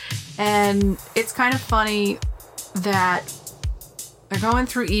 And it's kind of funny that they're going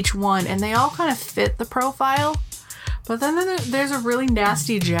through each one and they all kind of fit the profile. But then there's a really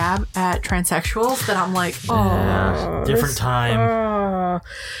nasty jab at transsexuals that I'm like, different time.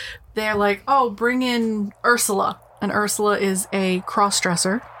 They're like, bring in Ursula. And Ursula is a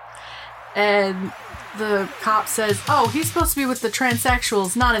cross-dresser. And the cop says, he's supposed to be with the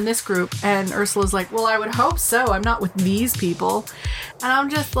transsexuals, not in this group. And Ursula's like, well, I would hope so. I'm not with these people. And I'm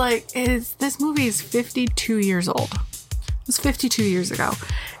just like, this movie is 52 years old. It was 52 years ago.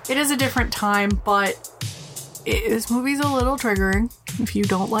 It is a different time, but this movie's a little triggering if you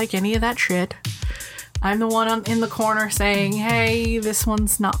don't like any of that shit. I'm the one in the corner saying, hey, this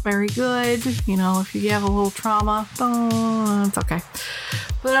one's not very good. You know, if you have a little trauma, it's okay.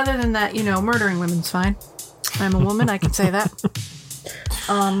 But other than that, murdering women's fine. I'm a woman, I can say that.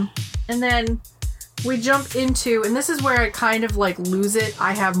 And then we jump into, and this is where I kind of lose it.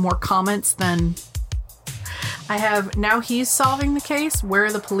 I have more comments than I have. Now he's solving the case. Where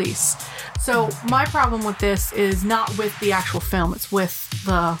are the police? So my problem with this is not with the actual film. It's with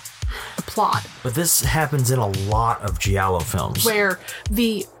the plot. But this happens in a lot of Giallo films. Where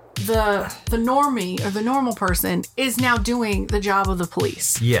the normie or the normal person is now doing the job of the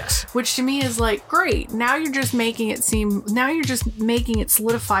police. Yes. Which to me is great. Now you're just making it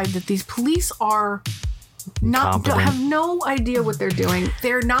solidified that these police are have no idea what they're doing.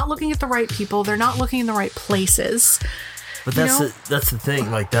 They're not looking at the right people. They're not looking in the right places. But that's the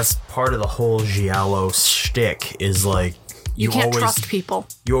thing. That's part of the whole Giallo shtick is you can't trust people.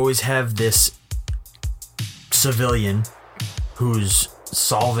 You always have this civilian who's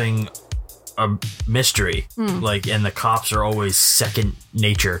solving a mystery, and the cops are always second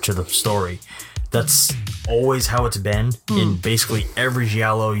nature to the story. That's always how it's been in basically every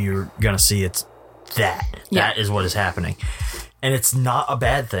Giallo you're gonna see. It's that is what is happening, and it's not a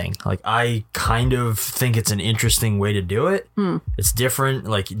bad thing. I kind of think it's an interesting way to do it. It's different.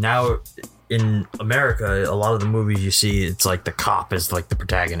 Now in America, a lot of the movies you see, it's the cop is the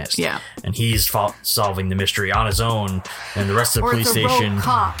protagonist. Yeah. And he's solving the mystery on his own, and the rest of the police station. Or it's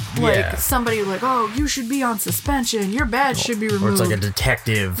a rogue cop. Somebody you should be on suspension. Your badge should be removed. Or it's a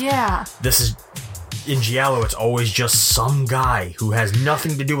detective. Yeah. This is, in Giallo, it's always just some guy who has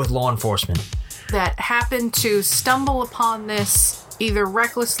nothing to do with law enforcement. That happened to stumble upon this either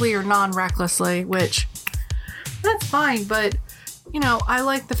recklessly or non-recklessly, which, that's fine, but I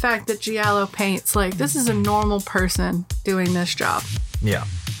like the fact that Giallo paints this is a normal person doing this job. Yeah.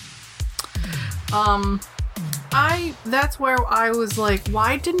 That's where I was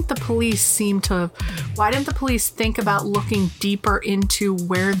why didn't the police think about looking deeper into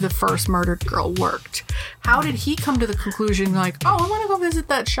where the first murdered girl worked? How did he come to the conclusion I want to go visit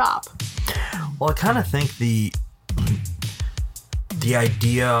that shop? Well, I kind of think the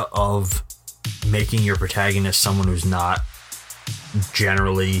idea of making your protagonist someone who's not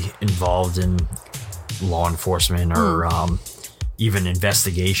generally involved in law enforcement or even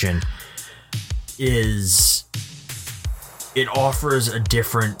investigation is it offers a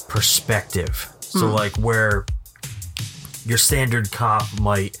different perspective. So where your standard cop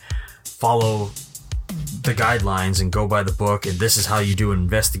might follow the guidelines and go by the book and this is how you do an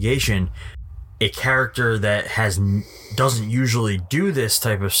investigation, a character that doesn't usually do this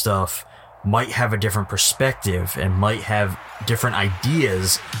type of stuff might have a different perspective and might have different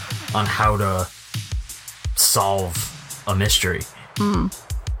ideas on how to solve a mystery.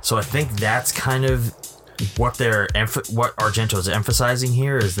 So I think that's kind of what Argento's emphasizing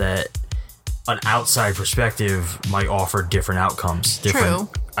here, is that an outside perspective might offer different outcomes, different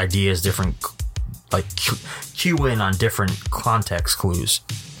ideas, different cue in on different context clues.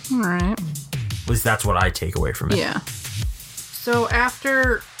 All right. At least that's what I take away from it. Yeah. So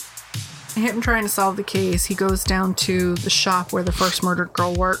after him trying to solve the case, he goes down to the shop where the first murdered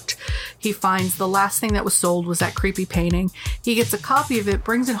girl worked. He finds the last thing that was sold was that creepy painting. He gets a copy of it,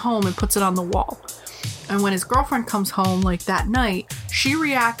 brings it home, and puts it on the wall. And when his girlfriend comes home, like that night, she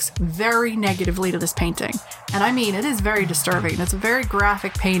reacts very negatively to this painting. And I mean, it is very disturbing. It's a very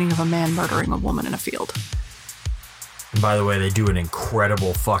graphic painting of a man murdering a woman in a field. And by the way, they do an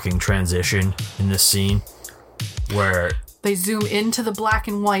incredible fucking transition in this scene where they zoom into the black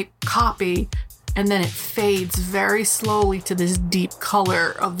and white copy, and then it fades very slowly to this deep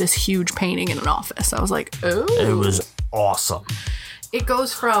color of this huge painting in an office. I was like, oh. It was awesome. It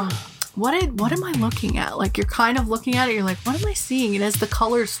goes from, what am I looking at? Like, you're kind of looking at it, you're like, what am I seeing? And as the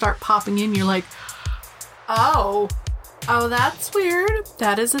colors start popping in, you're like, oh, that's weird.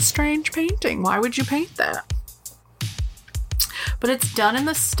 That is a strange painting. Why would you paint that? But it's done in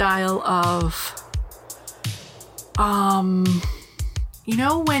the style of, you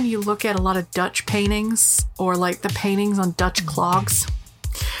know when you look at a lot of Dutch paintings or like the paintings on Dutch clogs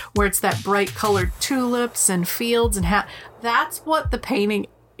where it's that bright colored tulips and fields and that's what the painting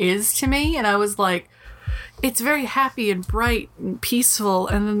is to me. And I was like, it's very happy and bright and peaceful,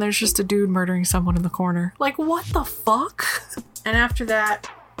 and then there's just a dude murdering someone in the corner. Like, what the fuck? And after that,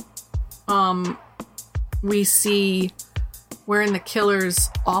 we see we're in the killer's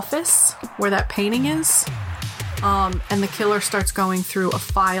office where that painting is. And the killer starts going through a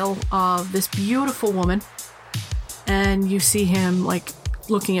file of this beautiful woman. And you see him like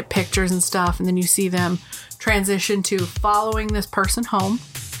looking at pictures and stuff. And then you see them transition to following this person home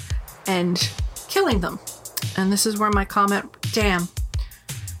and killing them. And this is where my comment, damn,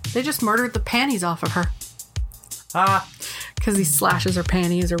 they just murdered the panties off of her. Because he slashes her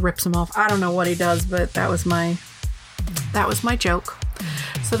panties or rips them off. I don't know what he does, but that was my joke.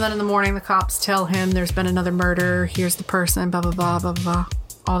 So then in the morning, the cops tell him there's been another murder. Here's the person, blah, blah, blah, blah, blah,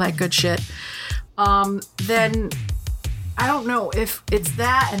 all that good shit. Then I don't know if it's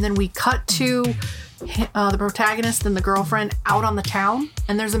that. And then we cut to the protagonist and the girlfriend out on the town.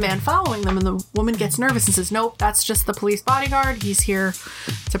 And there's a man following them. And the woman gets nervous and says, nope, that's just the police bodyguard. He's here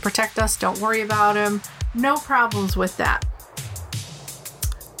to protect us. Don't worry about him. No problems with that.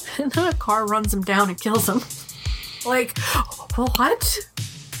 And then a car runs him down and kills him. Like, what?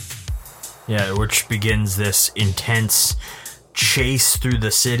 Yeah, which begins this intense chase through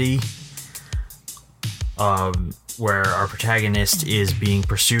the city, where our protagonist is being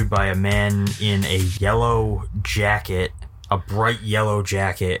pursued by a man in a yellow jacket, a bright yellow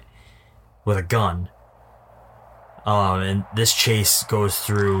jacket, with a gun. And this chase goes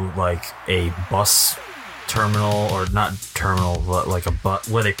through like a bus terminal, or not terminal, but like a bus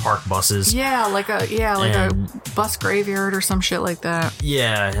where they park buses. Yeah, like a bus graveyard or some shit like that.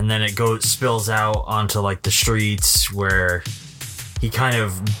 Yeah, and then it spills out onto like the streets where he kind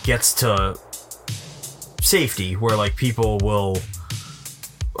of gets to safety, where like people will,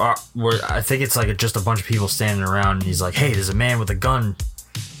 where I think it's like just a bunch of people standing around, and he's like, "Hey, there's a man with a gun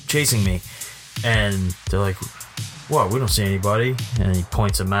chasing me," and they're like, "What? We don't see anybody." And he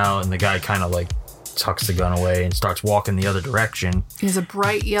points him out, and the guy kind of like tucks the gun away and starts walking the other direction. He has a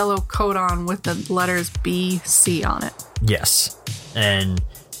bright yellow coat on with the letters BC on it. Yes. And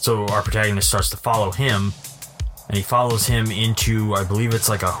so our protagonist starts to follow him, and he follows him into, I believe it's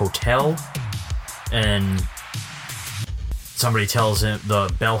like a hotel, and somebody tells him,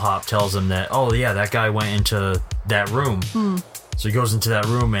 the bellhop tells him that, oh yeah, that guy went into that room. So he goes into that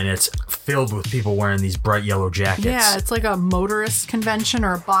room, and it's filled with people wearing these bright yellow jackets. Yeah, it's like a motorist convention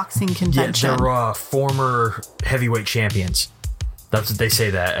or a boxing convention. Yeah, they're former heavyweight champions. That's what they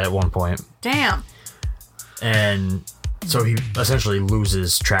say that at one point. Damn. And so he essentially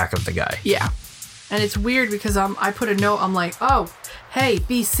loses track of the guy. Yeah. And it's weird because I put a note, I'm like, oh, hey,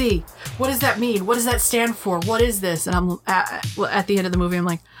 BC, what does that mean? What does that stand for? What is this? And I'm at the end of the movie, I'm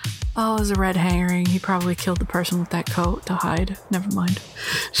like, oh, it was a red herring. He probably killed the person with that coat to hide. Never mind.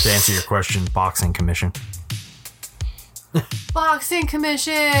 To answer your question, boxing commission. Boxing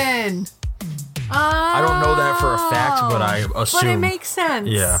commission! I don't know that for a fact, but I assume. But it makes sense.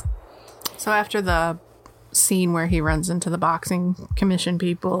 Yeah. So after the scene where he runs into the boxing commission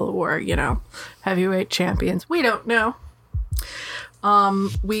people or, heavyweight champions, we don't know.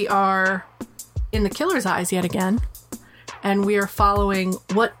 We are in the killer's eyes yet again. And we are following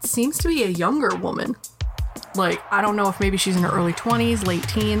what seems to be a younger woman. Like, I don't know if maybe she's in her early 20s, late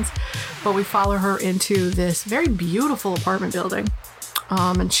teens, but we follow her into this very beautiful apartment building.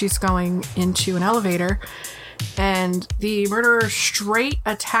 And she's going into an elevator, and the murderer straight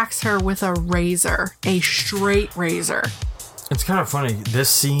attacks her with a razor, a straight razor. It's kind of funny. This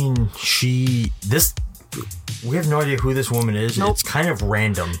scene, we have no idea who this woman is. Nope. It's kind of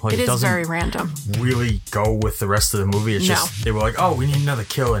random. Like, it is doesn't very random. really go with the rest of the movie. It's just, they were like, oh, we need another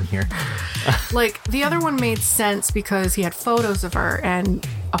kill in here. Like, the other one made sense because he had photos of her and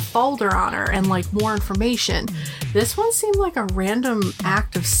a folder on her and, like, more information. This one seemed like a random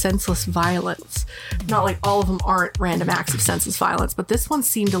act of senseless violence. Not like all of them aren't random acts of senseless violence, but this one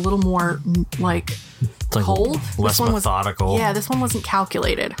seemed a little more, like cold. Less methodical. This one wasn't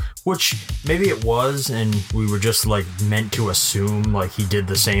calculated. Which, maybe it was, and we were just, like, meant to assume, like, he did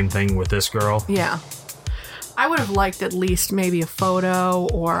the same thing with this girl. Yeah. I would have liked at least maybe a photo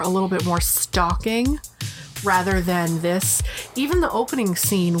or a little bit more stalking rather than this. Even the opening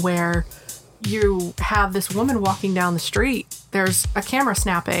scene where you have this woman walking down the street, there's a camera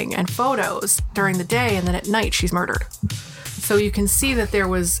snapping and photos during the day, and then at night she's murdered. So you can see that there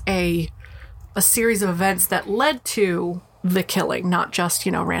was a series of events that led to the killing, not just,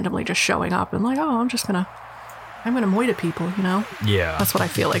 randomly just showing up and like, oh, I'm gonna moita people, Yeah. That's what I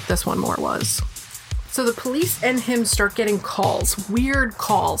feel like this one more was. So the police and him start getting calls, weird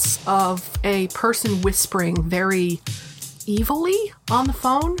calls of a person whispering very evilly on the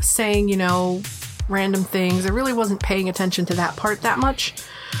phone, saying, random things. I really wasn't paying attention to that part that much.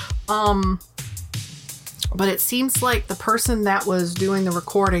 But it seems like the person that was doing the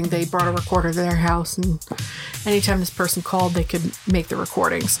recording, they brought a recorder to their house, and anytime this person called, they could make the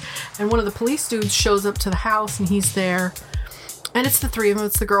recordings. And one of the police dudes shows up to the house, and he's there. And it's the three of them.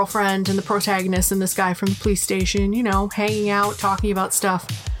 It's the girlfriend and the protagonist and this guy from the police station, hanging out, talking about stuff.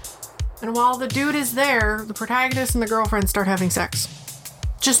 And while the dude is there, the protagonist and the girlfriend start having sex.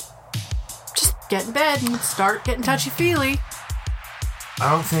 Just get in bed and start getting touchy-feely. I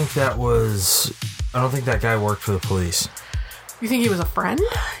don't think that guy worked for the police. You think he was a friend?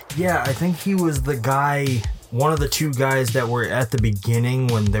 Yeah, I think he was the guy, one of the two guys that were at the beginning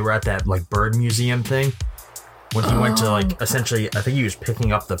when they were at that, like, bird museum thing. When he went to, like, essentially, I think he was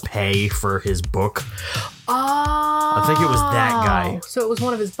picking up the pay for his book. Oh. I think it was that guy. So it was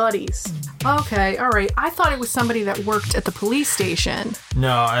one of his buddies. Okay, all right. I thought it was somebody that worked at the police station.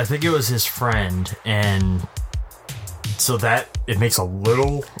 No, I think it was his friend, and so that, it makes a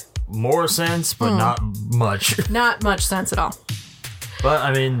little more sense, but not much. Not much sense at all. But,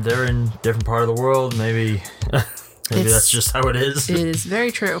 I mean, they're in a different part of the world. Maybe that's just how it is. It is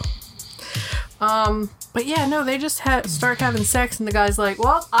very true. But yeah, no, they just start having sex, and the guy's like,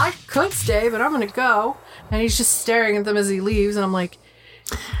 well, I could stay, but I'm gonna go. And he's just staring at them as he leaves, and I'm like,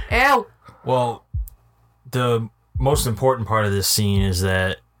 ew. Well, the most important part of this scene is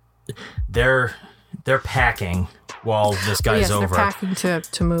that they're packing while this guy's over. They're packing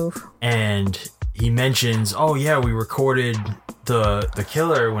to move. And he mentions, oh yeah, we recorded the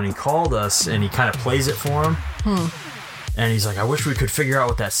killer when he called us, and he kind of plays it for him. And he's like, I wish we could figure out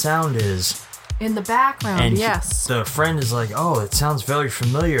what that sound is. In the background, and yes. The friend is like, oh, it sounds very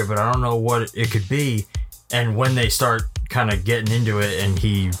familiar, but I don't know what it could be. And when they start kind of getting into it and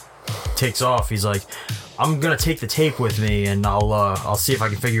he takes off, he's like, I'm going to take the tape with me and I'll see if I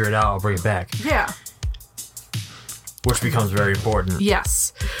can figure it out. I'll bring it back. Yeah. Which becomes very important.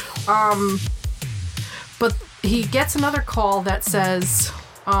 Yes. But he gets another call that says,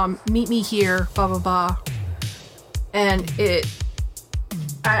 meet me here, blah, blah, blah. And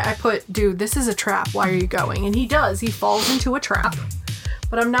I put, dude, this is a trap. Why are you going? And he does. He falls into a trap.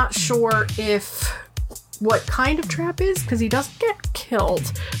 But I'm not sure what kind of trap is, because he doesn't get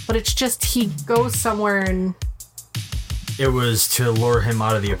killed. But it's just he goes somewhere and... It was to lure him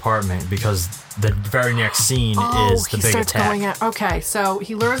out of the apartment, because the very next scene is the big attack. Okay, so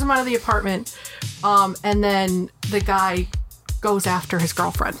he lures him out of the apartment, and then the guy goes after his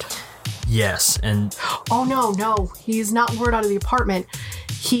girlfriend. Yes, and... Oh, no, he's not lured out of the apartment.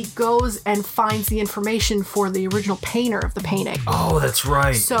 He goes and finds the information for the original painter of the painting. Oh, that's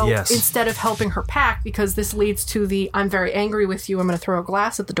right. So yes. Instead of helping her pack, because this leads to the I'm very angry with you, I'm going to throw a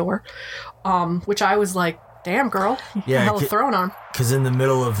glass at the door, which I was like, damn, girl, yeah, hell of throwing on. Because in the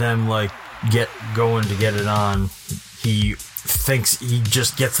middle of them, like, going to get it on, he thinks he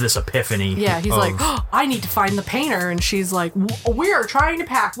just gets this epiphany. Yeah, he's like, oh, I need to find the painter. And she's like, we are trying to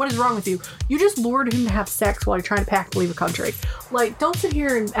pack. What is wrong with you? You just lured him to have sex while you're trying to pack to leave the country. Like, don't sit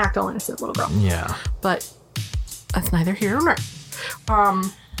here and act all innocent, little girl. Yeah. But that's neither here nor there.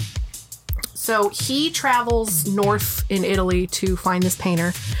 So he travels north in Italy to find this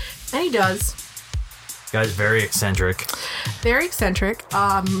painter. And he does. Guy's very eccentric. Very eccentric.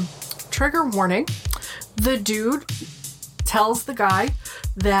 Trigger warning. The dude tells the guy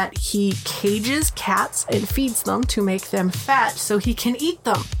that he cages cats and feeds them to make them fat so he can eat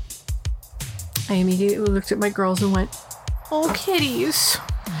them. I immediately looked at my girls and went, oh, kitties.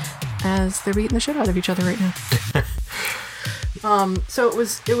 as they're beating the shit out of each other right now. So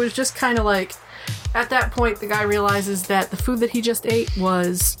it was just kind of like, at that point, the guy realizes that the food that he just ate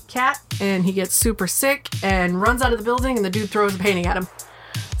was cat, and he gets super sick and runs out of the building, and the dude throws a painting at him.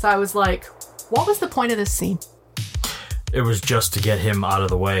 So I was like, what was the point of this scene? It was just to get him out of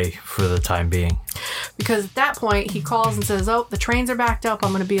the way for the time being. Because at that point, he calls and says, oh, the trains are backed up.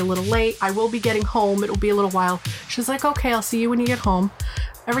 I'm going to be a little late. I will be getting home. It'll be a little while. She's like, okay, I'll see you when you get home.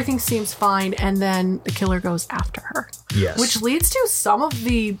 Everything seems fine. And then the killer goes after her. Yes. Which leads to some of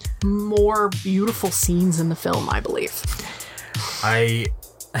the more beautiful scenes in the film, I believe. I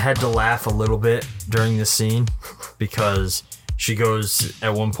had to laugh a little bit during this scene because she goes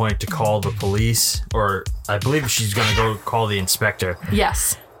at one point to call the police, or I believe she's going to go call the inspector.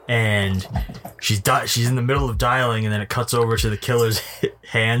 Yes. And she's in the middle of dialing, and then it cuts over to the killer's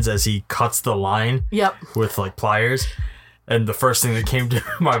hands as he cuts the line. Yep. With like pliers. And the first thing that came to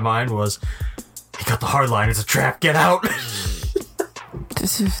my mind was, he cut the hard line. It's a trap. Get out.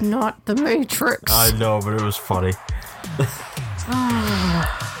 This is not the Matrix. I know, but it was funny.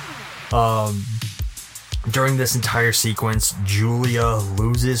 During this entire sequence, Julia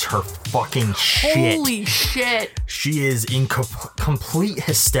loses her fucking shit. Holy shit. She is in complete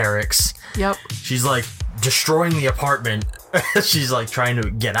hysterics. Yep. She's like destroying the apartment. She's like trying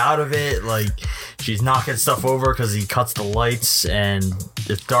to get out of it. Like she's knocking stuff over because he cuts the lights and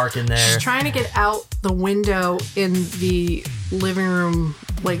it's dark in there. She's trying to get out the window in the living room,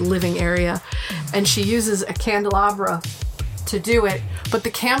 like living area. And she uses a candelabra to do it, but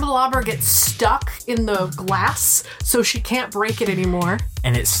the candelabra gets stuck in the glass, so she can't break it anymore.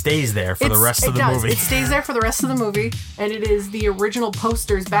 And it stays there for the rest of the movie. It stays there for the rest of the movie, and it is the original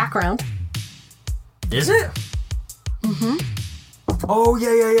poster's background. Is it? Mm-hmm. Oh,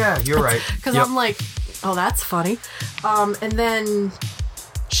 yeah. You're right. Because I'm like, oh, that's funny. And then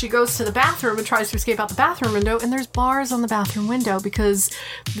she goes to the bathroom and tries to escape out the bathroom window, and there's bars on the bathroom window because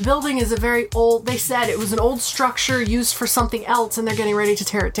the building is a very old, they said it was an old structure used for something else, and they're getting ready to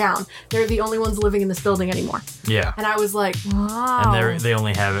tear it down. They're the only ones living in this building anymore. Yeah. And I was like, wow. And they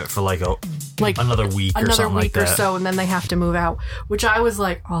only have it for like another week or something like that. Another week or so, and then they have to move out, which I was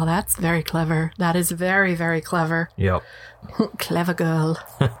like, oh, that's very clever. That is very, very clever. Yep. Clever girl.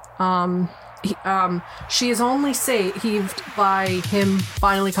 She is only saved by him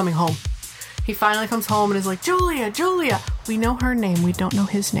finally coming home. He finally comes home and is like, Julia. We know her name. We don't know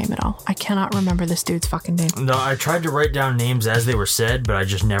his name at all. I cannot remember this dude's fucking name. No, I tried to write down names as they were said, but I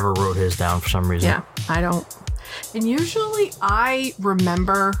just never wrote his down for some reason. Yeah, I don't. And usually I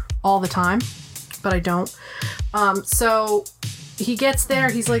remember all the time, but I don't. So he gets there.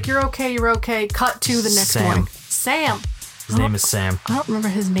 He's like, you're okay. Cut to the next morning. Sam. His name is Sam. I don't remember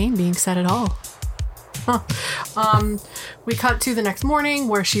his name being said at all. We cut to the next morning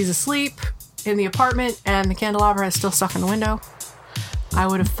where she's asleep in the apartment and the candelabra is still stuck in the window. I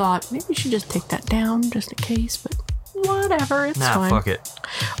would have thought maybe we should just take that down just in case, but whatever, it's fine. Fuck it.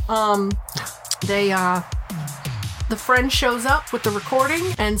 The friend shows up with the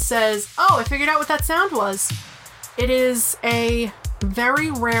recording and says, oh, I figured out what that sound was. It is a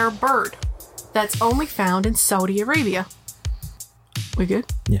very rare bird that's only found in Saudi Arabia. We good?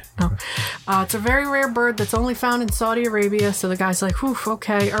 Yeah. Oh. It's a very rare bird that's only found in Saudi Arabia. So the guy's like, whew,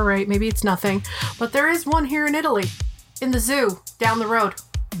 okay, all right, maybe it's nothing. But there is one here in Italy, in the zoo, down the road.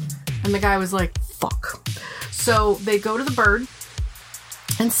 And the guy was like, fuck. So they go to the bird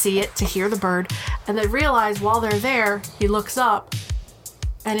and see it, to hear the bird. And they realize while they're there, he looks up,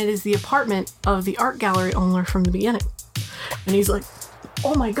 and it is the apartment of the art gallery owner from the beginning. And he's like,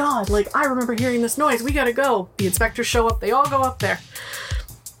 oh my God, like, I remember hearing this noise. We gotta go. The inspectors show up. They all go up there.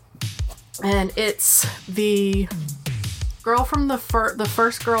 And it's the girl from the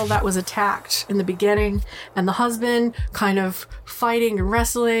first girl that was attacked in the beginning, and the husband kind of fighting and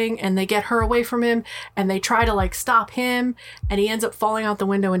wrestling, and they get her away from him, and they try to, like, stop him, and he ends up falling out the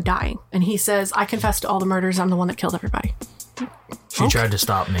window and dying. And he says, I confess to all the murders. I'm the one that killed everybody. She tried to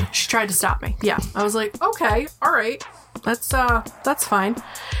stop me. She tried to stop me. Yeah. I was like, okay, all right. That's fine.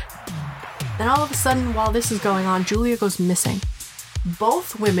 Then all of a sudden, while this is going on, Julia goes missing.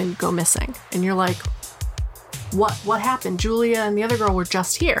 Both women go missing. And you're like, what happened? Julia and the other girl were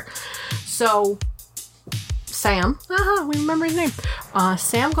just here. So Sam, we remember his name.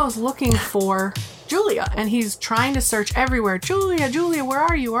 Sam goes looking for Julia, and he's trying to search everywhere. Julia, where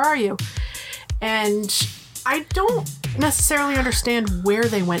are you? And I don't necessarily understand where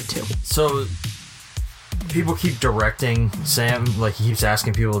they went to. So people keep directing Sam, like he keeps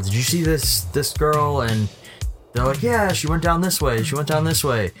asking people, did you see this girl? And they're like, yeah, she went down this way. She went down this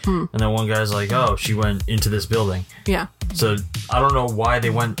way. And then one guy's like, oh, she went into this building. Yeah. So I don't know why they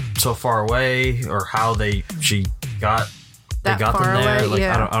went so far away or how she got them there. Like,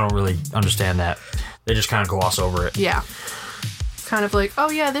 yeah. I don't really understand that. They just kind of gloss over it. Yeah. Kind of like, oh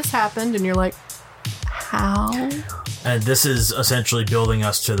yeah, this happened, and you're like, how? And this is essentially building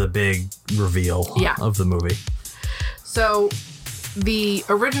us to the big reveal of the movie. So the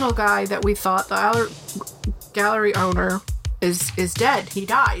original guy that we thought, the gallery owner, is dead. He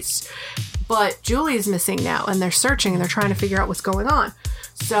dies. But Julia's missing now, and they're searching, and they're trying to figure out what's going on.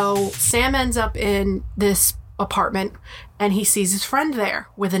 So Sam ends up in this apartment, and he sees his friend there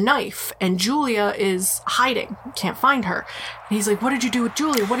with a knife, and Julia is hiding. Can't find her. And he's like, what did you do with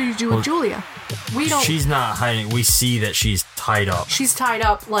Julia? What did you do with Julia? We don't... She's not hiding. We see that she's tied up. She's tied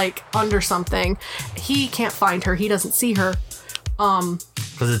up, like, under something. He can't find her. He doesn't see her.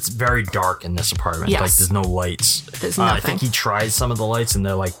 Because it's very dark in this apartment. Yes. Like, there's no lights. There's nothing. I think he tries some of the lights, and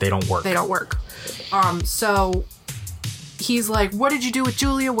they're like, they don't work. They don't work. So he's like, what did you do with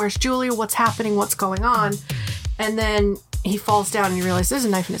Julia? Where's Julia? What's happening? What's going on? And then he falls down, and he realizes there's a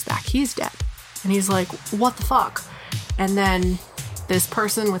knife in his back. He's dead. And he's like, what the fuck? And then this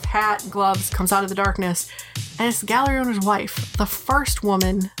person with hat and gloves comes out of the darkness, and it's the gallery owner's wife. The first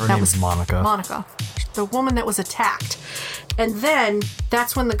woman. Her name's Monica. Monica. The woman that was attacked. And then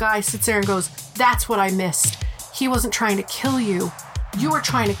that's when the guy sits there and goes, that's what I missed. He wasn't trying to kill you. You were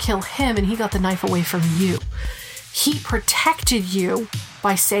trying to kill him, and he got the knife away from you. He protected you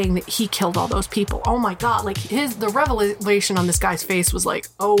by saying that he killed all those people. Oh my God. Like, the revelation on this guy's face was like,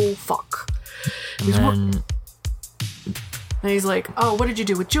 oh fuck. And he's like, oh, what did you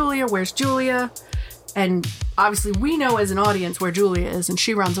do with Julia? Where's Julia? And obviously we know as an audience where Julia is, and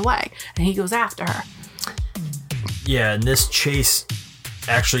she runs away, and he goes after her. Yeah, and this chase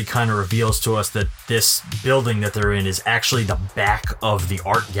actually kind of reveals to us that this building that they're in is actually the back of the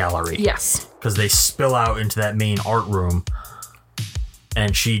art gallery. Yes. Because they spill out into that main art room,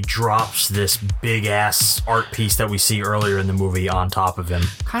 and she drops this big-ass art piece that we see earlier in the movie on top of him.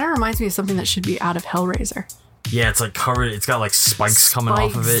 Kind of reminds me of something that should be out of Hellraiser. Yeah, it's like covered, it's got like spikes coming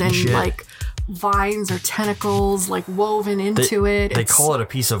off of it and shit. Like vines or tentacles like woven into it. They call it a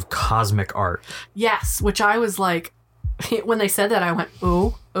piece of cosmic art. Yes, which I was like, when they said that, I went,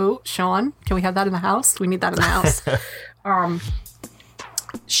 ooh, Sean, can we have that in the house? We need that in the house.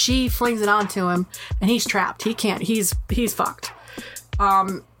 She flings it onto him, and he's trapped. He can't. He's fucked.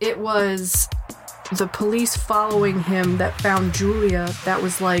 It was the police following him that found Julia. That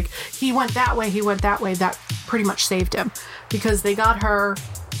was like, he went that way. That pretty much saved him, because they got her.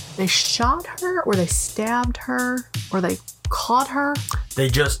 They shot her, or they stabbed her, or they caught her.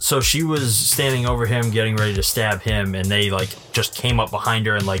 So she was standing over him, getting ready to stab him, and they like just came up behind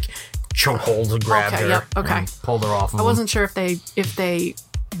her and like chokehold and grabbed her. Yep, okay. And pulled her off of I wasn't sure if they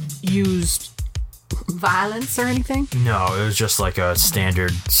used violence or anything. No, it was just like a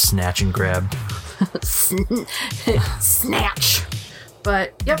standard snatch and grab. Snatch.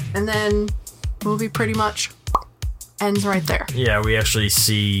 But yep, and then movie pretty much ends right there. Yeah, we actually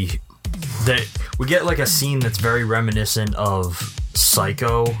see that we get like a scene that's very reminiscent of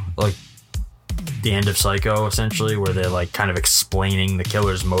Psycho, like the end of Psycho, essentially, where they're like kind of explaining the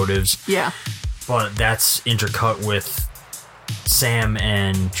killer's motives. Yeah. But that's intercut with Sam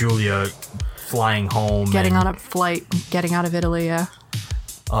and Julia flying home, getting on a flight, getting out of Italy. Yeah.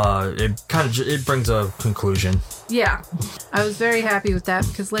 It brings a conclusion. Yeah, I was very happy with that,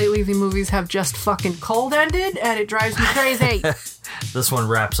 because lately the movies have just fucking cold ended, and it drives me crazy. This one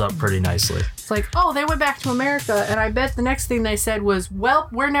wraps up pretty nicely. It's like, oh, they went back to America, and I bet the next thing they said was, well,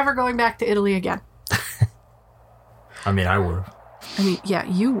 we're never going back to Italy again. I mean, I would. I mean, yeah,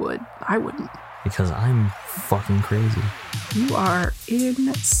 you would. I wouldn't. Because I'm fucking crazy. You are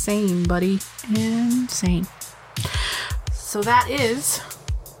insane, buddy. Insane. So that is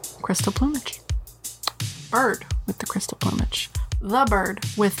Crystal Plumage. Bird with the crystal plumage. The Bird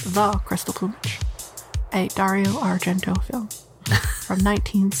with the crystal plumage. A Dario Argento film from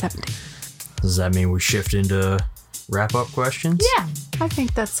 1970. Does that mean we shift into wrap-up questions? Yeah, I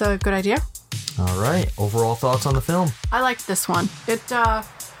think that's a good idea. All right. Overall thoughts on the film? I liked this one. It,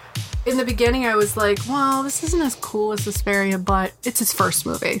 in the beginning, I was like, well, this isn't as cool as Suspiria, but it's his first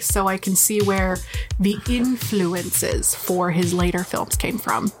movie, so I can see where the influences for his later films came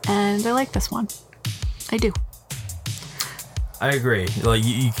from. And I like this one. I do. I agree. Like,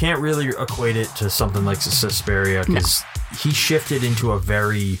 you can't really equate it to something like Suspiria, because he shifted into a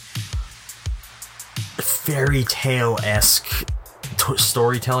very fairy tale-esque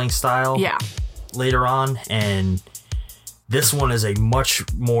storytelling style. Yeah. Later on, and This one is a much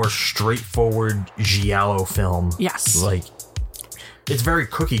more straightforward giallo film. Yes. Like, it's very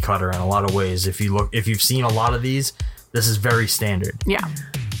cookie cutter in a lot of ways. If you've seen a lot of these, this is very standard. Yeah.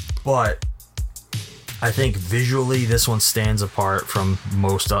 But I think visually this one stands apart from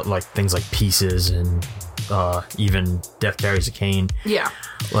most like things like Pieces and even Death Carries a Cane. Yeah.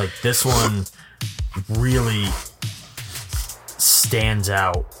 Like, this one really stands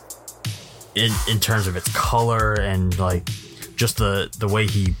out in terms of its color and like just the way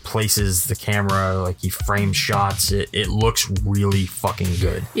he places the camera, like he frames shots. It looks really fucking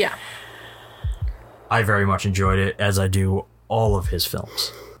good. Yeah. I very much enjoyed it, as I do all of his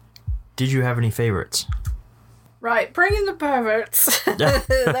films. Did you have any favorites? Right, bring in the perverts.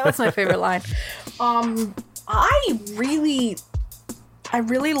 That was my favorite line. I really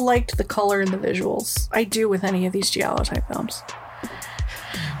liked the color and the visuals. I do with any of these giallo type films.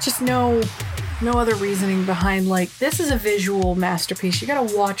 Just no other reasoning behind, like, this is a visual masterpiece. You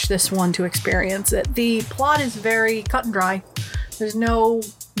gotta watch this one to experience it. The plot is very cut and dry. There's no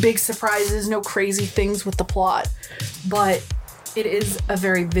big surprises, no crazy things with the plot, but it is a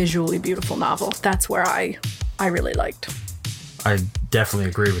very visually beautiful novel. That's where I really liked. I definitely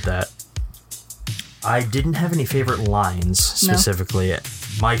agree with that. I didn't have any favorite lines specifically. No.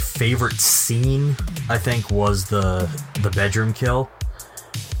 My favorite scene, I think, was the bedroom kill,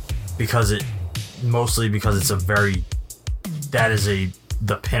 because it's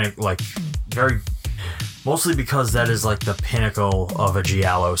the pinnacle, like, mostly because that is like the pinnacle of a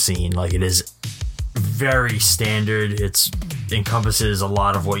giallo scene. Like, it is very standard. It encompasses a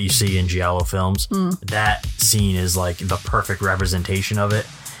lot of what you see in giallo films. That scene is like the perfect representation of it,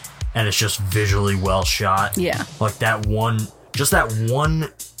 and it's just visually well shot. Yeah, like that one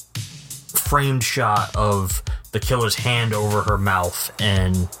framed shot of the killer's hand over her mouth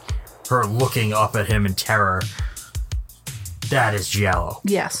and her looking up at him in terror. That is giallo.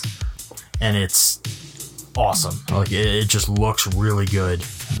 Yes, and it's awesome. Like, it just looks really good.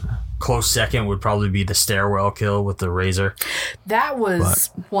 Close second would probably be the stairwell kill with the razor. That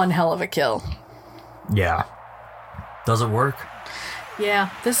was one hell of a kill. Yeah. Does it work? Yeah,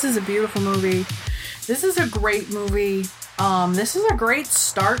 this is a beautiful movie. This is a great movie. This is a great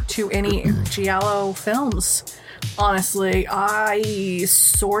start to any giallo films. Honestly, I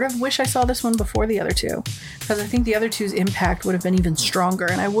sort of wish I saw this one before the other two, because I think the other two's impact would have been even stronger,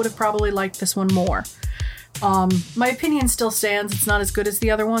 and I would have probably liked this one more. My opinion still stands. It's not as good as the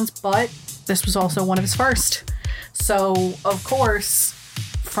other ones, but this was also one of his first. So, of course,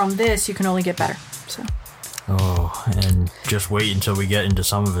 from this, you can only get better. So. Oh, and just wait until we get into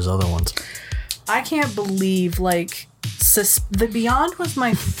some of his other ones. I can't believe, like, The Beyond was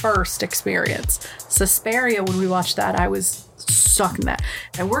my first experience. Suspiria, when we watched that, I was sucking that.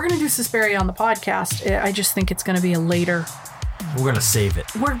 And we're going to do Suspiria on the podcast. I just think it's going to be a later... We're going to save it.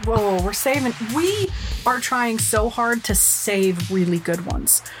 We're saving... We are trying so hard to save really good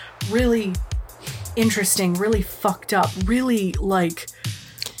ones. Really interesting, really fucked up, really, like,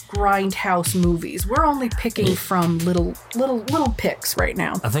 grindhouse movies. We're only picking from little picks right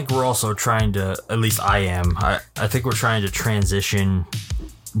now. I think we're also trying to, at least I am, I think we're trying to transition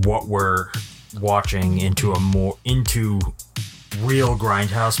what we're watching into real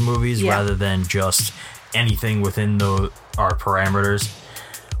grindhouse movies, rather than just anything within our parameters.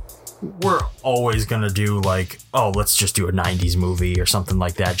 We're always gonna do, like, let's just do a 90s movie or something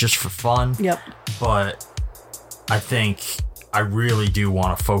like that, just for fun. Yep. But I think I really do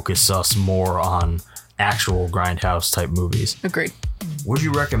want to focus us more on actual grindhouse type movies. Agreed. Would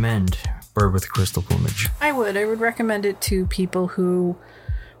you recommend Bird with Crystal Plumage? I would. I would recommend it to people who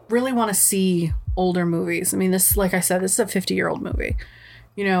really want to see older movies. I mean, this, like I said, this is a 50-year-old movie.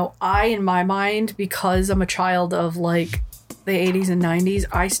 You know, in my mind, because I'm a child of, like, the 80s and 90s,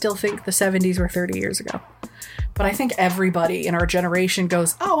 I still think the 70s were 30 years ago. But I think everybody in our generation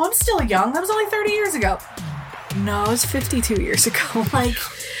goes, oh, I'm still young. That was only 30 years ago. No, it was 52 years ago. Like,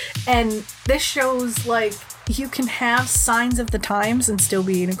 and this shows, like, you can have signs of the times and still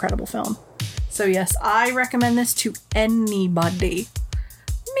be an incredible film. So yes, I recommend this to anybody.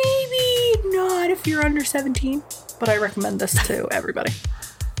 Maybe not if you're under 17, but I recommend this to everybody.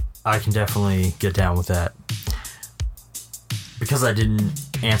 I can definitely get down with that. Because I didn't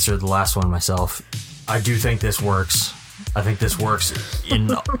answer the last one myself, I do think this works. I think this works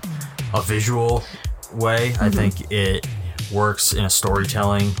in a visual way. I think it works in a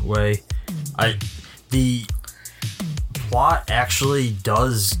storytelling way. The plot actually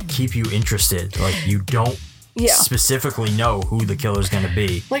does keep you interested. Like, you don't specifically know who the killer's going to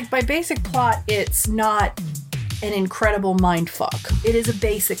be. Like, by basic plot, it's not an incredible mindfuck. It is a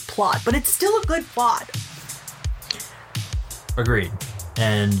basic plot, but it's still a good plot. Agreed.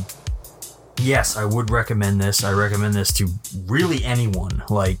 And yes, I would recommend this. I recommend this to really anyone.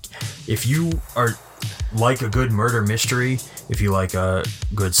 Like, if you are like a good murder mystery, if you like a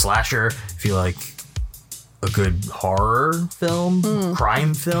good slasher, if you like a good horror film,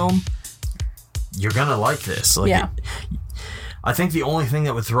 crime film, you're gonna like this. Like, yeah. I think the only thing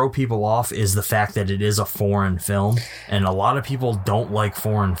that would throw people off is the fact that it is a foreign film, and a lot of people don't like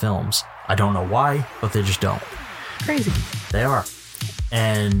foreign films. I don't know why, but they just don't. Crazy. They are.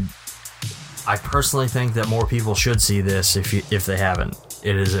 And I personally think that more people should see this if they haven't.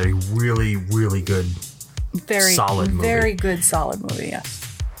 It is a really, really good, solid movie. Very good, solid movie,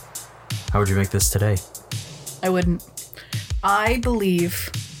 yes. How would you make this today? I wouldn't. I believe,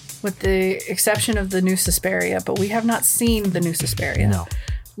 with the exception of the new Suspiria, but we have not seen the new Suspiria. No.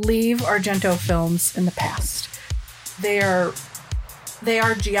 Leave Argento films in the past. They are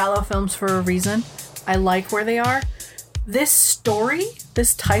Giallo films for a reason. I like where they are. This story,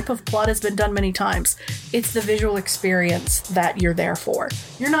 this type of plot has been done many times. It's the visual experience that you're there for.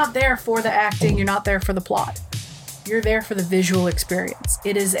 You're not there for the acting. You're not there for the plot. You're there for the visual experience.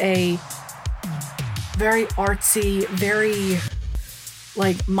 It is a very artsy, very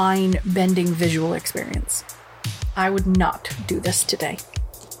like mind-bending visual experience. I would not do this today.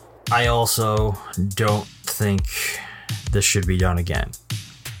 I also don't think this should be done again.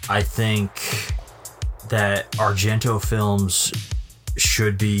 I think that Argento films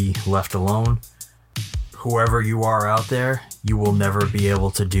should be left alone. Whoever you are out there, you will never be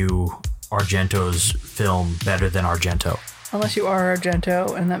able to do Argento's film better than Argento. Unless you are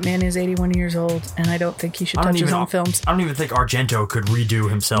Argento, and that man is 81 years old, and I don't think he should touch his own films. I don't even think Argento could redo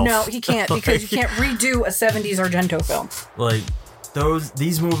himself. No, he can't, because you can't redo a 70s Argento film. Like,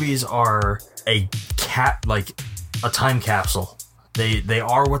 these movies are a time capsule. They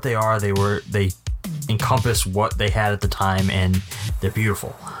are what they are. They encompass what they had at the time, and they're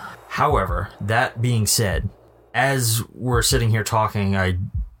beautiful. However, that being said, as we're sitting here talking, I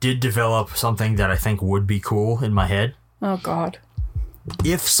did develop something that I think would be cool in my head. Oh, God.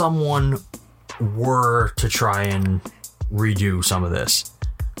 If someone were to try and redo some of this,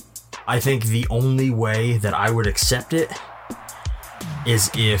 I think the only way that I would accept it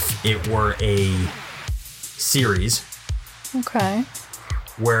is if it were a series. Okay.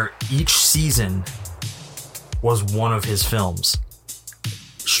 Where each season was one of his films,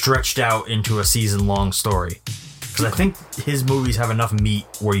 stretched out into a season-long story. Because I think his movies have enough meat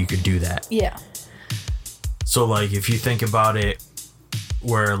where you could do that. Yeah. So, like, if you think about it,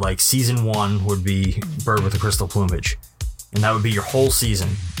 where, like, season 1 would be Bird with the Crystal Plumage, and that would be your whole season,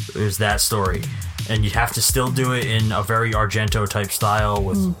 is that story. And you'd have to still do it in a very Argento-type style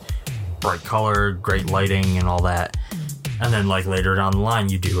with bright color, great lighting, and all that. And then, like, later down the line,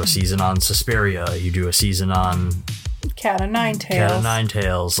 you do a season on Suspiria, you do a season on Cat of Nine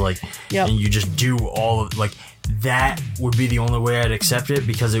Tails. Like, yep. And you just do all of, like, that would be the only way I'd accept it,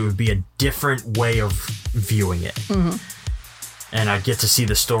 because it would be a different way of viewing it. Mm-hmm. And I'd get to see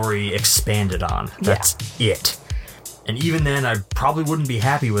the story expanded on. That's it. And even then, I probably wouldn't be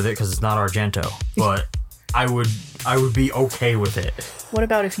happy with it because it's not Argento. But I would be okay with it. What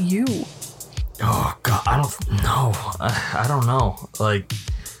about if you... Oh, God, I don't know. I don't know. Like,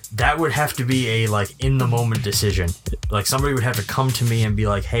 that would have to be a, like, in-the-moment decision. Like, somebody would have to come to me and be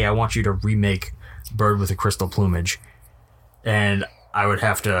like, hey, I want you to remake Bird with a Crystal Plumage. And I would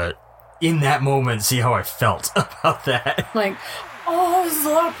have to, in that moment, see how I felt about that. Like, oh, this is a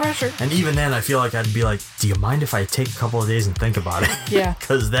lot of pressure. And even then, I feel like I'd be like, do you mind if I take a couple of days and think about it? Yeah.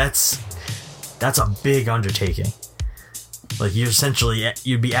 Because that's a big undertaking. Like,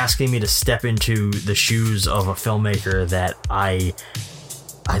 you'd be asking me to step into the shoes of a filmmaker that I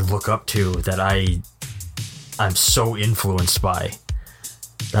look up to, that I'm so influenced by.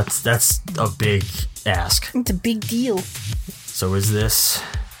 That's a big ask. It's a big deal. So is this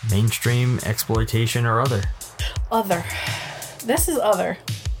mainstream exploitation or other? Other. This is other.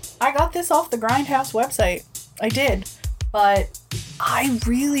 I got this off the Grindhouse website. I did. But I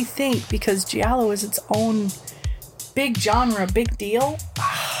really think, because Giallo is its own big genre, big deal,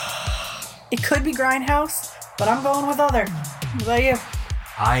 it could be Grindhouse, but I'm going with other. What about you?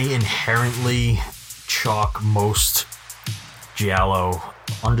 I inherently chalk most Giallo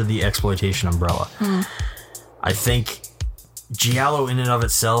under the exploitation umbrella. I think Giallo in and of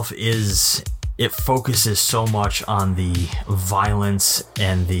itself it focuses so much on the violence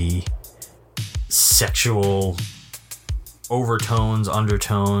and the sexual overtones,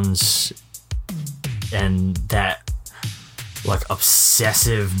 undertones, and that, like,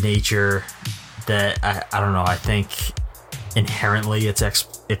 obsessive nature that I don't know. I think inherently it's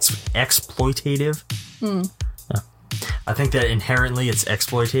exploitative. I think that inherently it's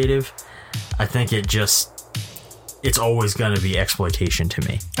exploitative. I think it's always going to be exploitation to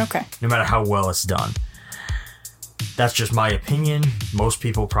me. Okay. No matter how well it's done. That's just my opinion. Most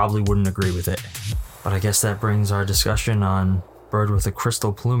people probably wouldn't agree with it. But I guess that brings our discussion on Bird with a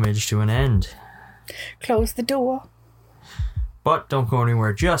Crystal Plumage to an end. Close the door. But don't go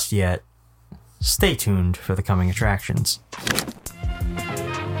anywhere just yet. Stay tuned for the coming attractions.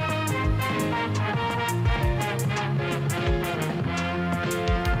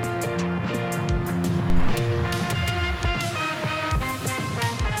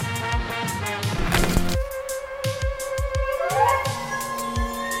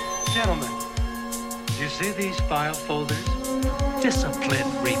 Gentlemen, do you see these file folders? Discipline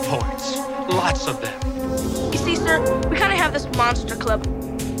reports. Lots of them. You see, sir, we kind of have this monster club.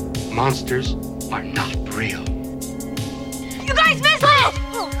 Monsters are not real. You guys missed it!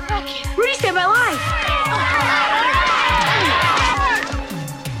 Oh, fuck. Rudy saved my life.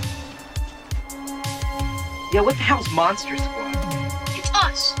 Yeah, what the hell's Monster Squad? It's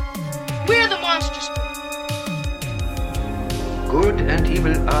us. We're the Monster Squad. Good and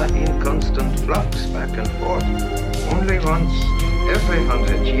evil are in constant flux back and forth. Only once every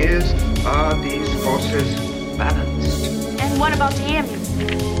 100 years are these forces balanced. And what about the amulet?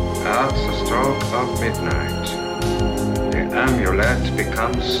 At the stroke of midnight, the amulet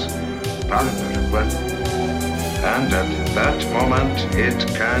becomes vulnerable. And at that moment, it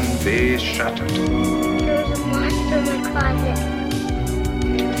can be shattered. There's a monster in the closet.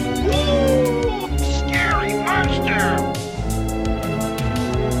 Woo! Scary monster!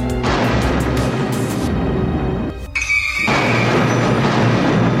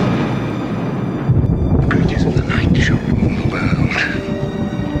 Creatures of the night shall rule the world.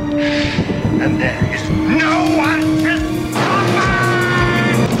 And there is no one can stop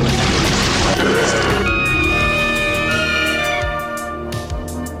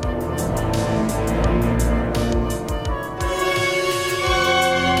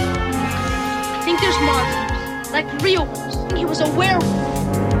I think there's monsters, like real ones. He was a werewolf.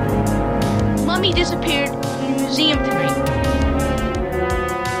 Mummy disappeared in the museum tonight.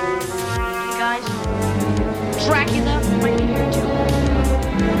 Guys, Dracula might be here too.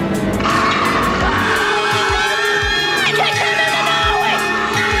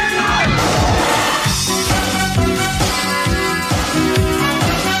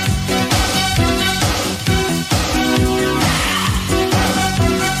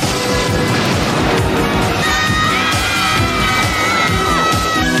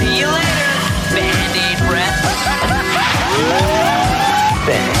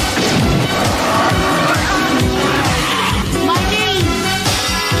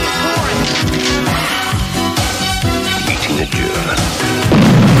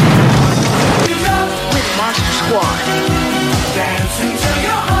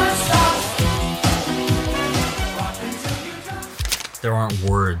 There aren't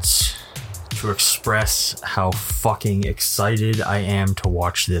words to express how fucking excited I am to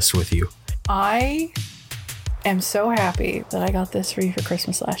watch this with you. I am so happy that I got this for you for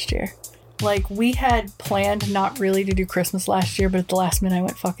Christmas last year. Like, we had planned not really to do Christmas last year, but at the last minute I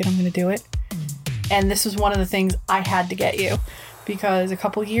went, fuck it, I'm going to do it. And this was one of the things I had to get you. Because a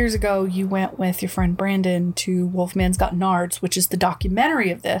couple years ago, you went with your friend Brandon to Wolfman's Got Nards, which is the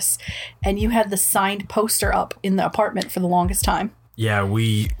documentary of this. And you had the signed poster up in the apartment for the longest time. Yeah,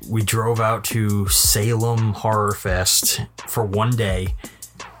 we drove out to Salem Horror Fest for one day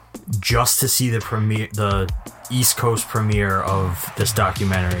just to see the East Coast premiere of this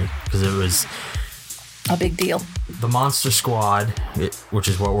documentary, because it was a big deal. The Monster Squad, which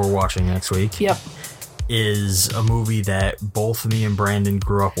is what we're watching next week. Yep. Is a movie that both me and Brandon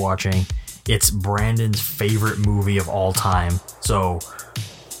grew up watching. It's Brandon's favorite movie of all time. So,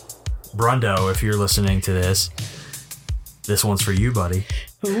 Brundo, if you're listening to this one's for you, buddy.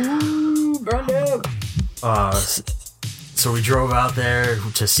 Ooh, Brundo. So we drove out there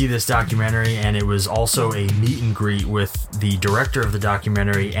to see this documentary, and it was also a meet and greet with the director of the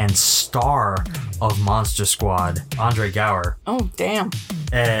documentary and star of Monster Squad, Andre Gower. Oh, damn.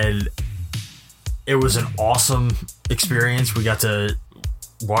 And it was an awesome experience. We got to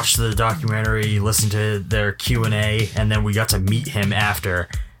watch the documentary, listen to their Q&A, and then we got to meet him after.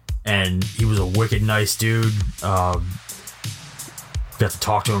 And he was a wicked nice dude. Got to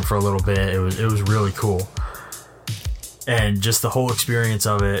talk to him for a little bit. It was really cool. And just the whole experience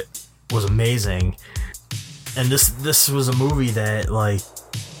of it was amazing. And this was a movie that, like,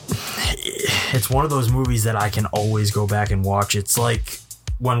 it's one of those movies that I can always go back and watch. It's like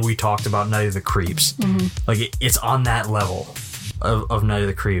when we talked about Night of the Creeps. Mm-hmm. Like, it's on that level of Night of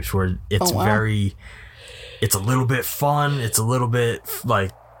the Creeps, where it's very... It's a little bit fun. It's a little bit,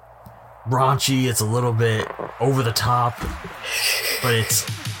 like, raunchy. It's a little bit over the top. But it's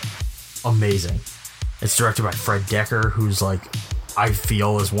amazing. It's directed by Fred Decker, who's, like, I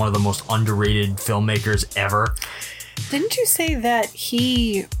feel is one of the most underrated filmmakers ever. Didn't you say that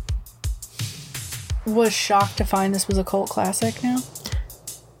he was shocked to find this was a cult classic now?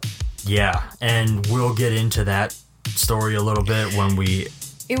 Yeah, and we'll get into that story a little bit when we...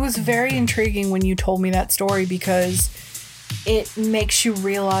 It was very intriguing when you told me that story because it makes you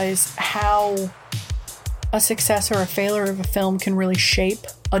realize how a success or a failure of a film can really shape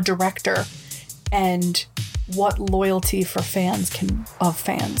a director and what loyalty for fans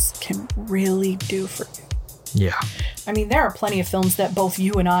can really do for you. Yeah. I mean, there are plenty of films that both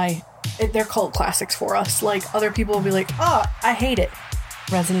you and I, they're cult classics for us. Like, other people will be like, oh, I hate it.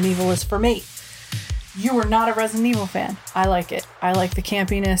 Resident Evil is for me. You are not a Resident Evil fan. I like it. I like the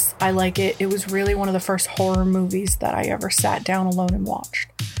campiness. I like it. It was really one of the first horror movies that I ever sat down alone and watched.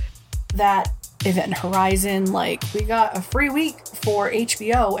 That, Event Horizon, like, we got a free week for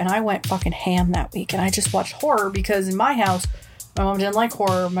HBO and I went fucking ham that week and I just watched horror because in my house, my mom didn't like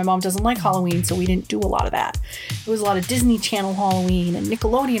horror. My mom doesn't like Halloween, so we didn't do a lot of that. It was a lot of Disney Channel Halloween and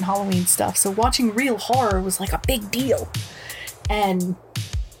Nickelodeon Halloween stuff, so watching real horror was like a big deal. And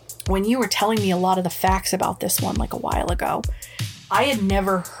when you were telling me a lot of the facts about this one like a while ago, I had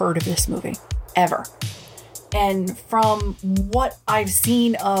never heard of this movie, ever. And from what I've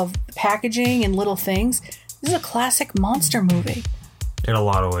seen of the packaging and little things, this is a classic monster movie. In a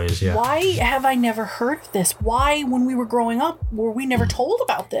lot of ways, yeah. Why have I never heard of this? Why, when we were growing up, were we never told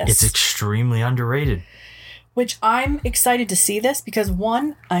about this? It's extremely underrated. Which I'm excited to see this because,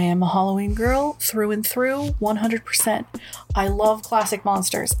 one, I am a Halloween girl through and through, 100%. I love classic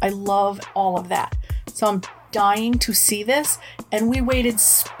monsters. I love all of that. So I'm dying to see this, and we waited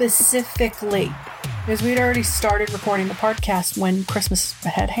specifically because we'd already started recording the podcast when Christmas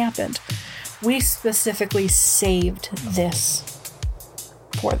had happened. We specifically saved this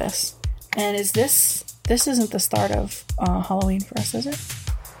for this. And this isn't the start of Halloween for us, is it?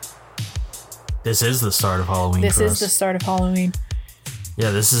 This is the start of Halloween. This is the start of Halloween.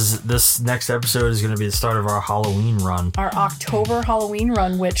 Yeah, this next episode is going to be the start of our Halloween run. Our October Halloween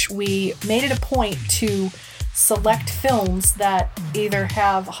run, which we made it a point to select films that either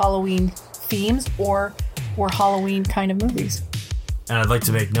have Halloween themes or were Halloween kind of movies. And I'd like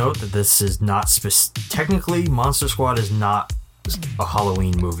to make note that this is not technically Monster Squad is not a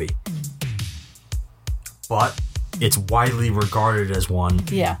Halloween movie, but it's widely regarded as one.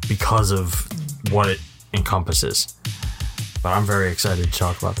 Yeah. Because of what it encompasses. But I'm very excited to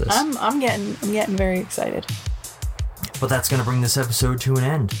talk about this. I'm getting very excited. But that's going to bring this episode to an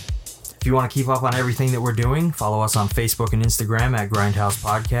end. If you want to keep up on everything that we're doing, follow us on Facebook and Instagram at Grindhouse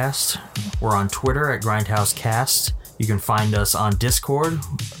Podcast. We're on Twitter at Grindhouse Cast. You can find us on Discord,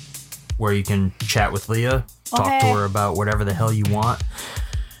 where you can chat with Leah, talk to her about whatever the hell you want,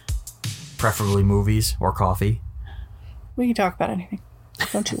 preferably movies or coffee. We can talk about anything.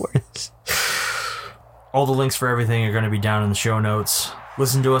 Don't you worry. All the links for everything are going to be down in the show notes.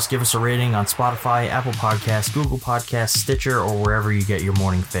 Listen to us, give us a rating on Spotify, Apple Podcasts, Google Podcasts, Stitcher, or wherever you get your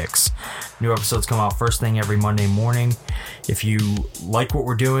morning fix. New episodes come out first thing every Monday morning. If you like what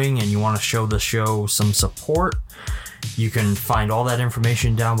we're doing and you want to show the show some support, you can find all that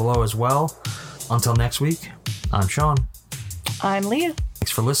information down below as well. Until next week, I'm Sean. I'm Leah.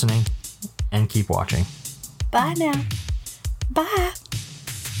 Thanks for listening, and keep watching. Bye now. Bye.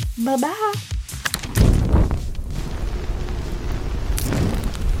 Bye-bye.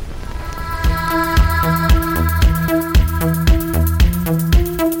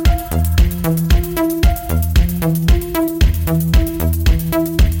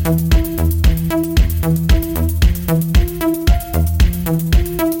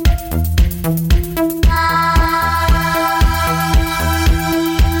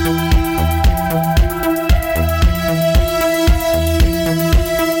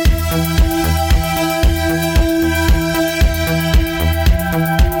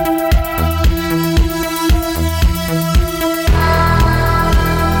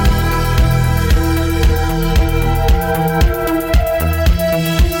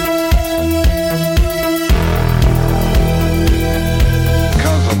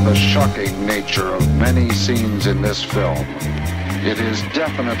 In this film, it is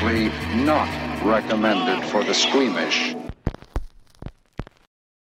definitely not recommended for the squeamish.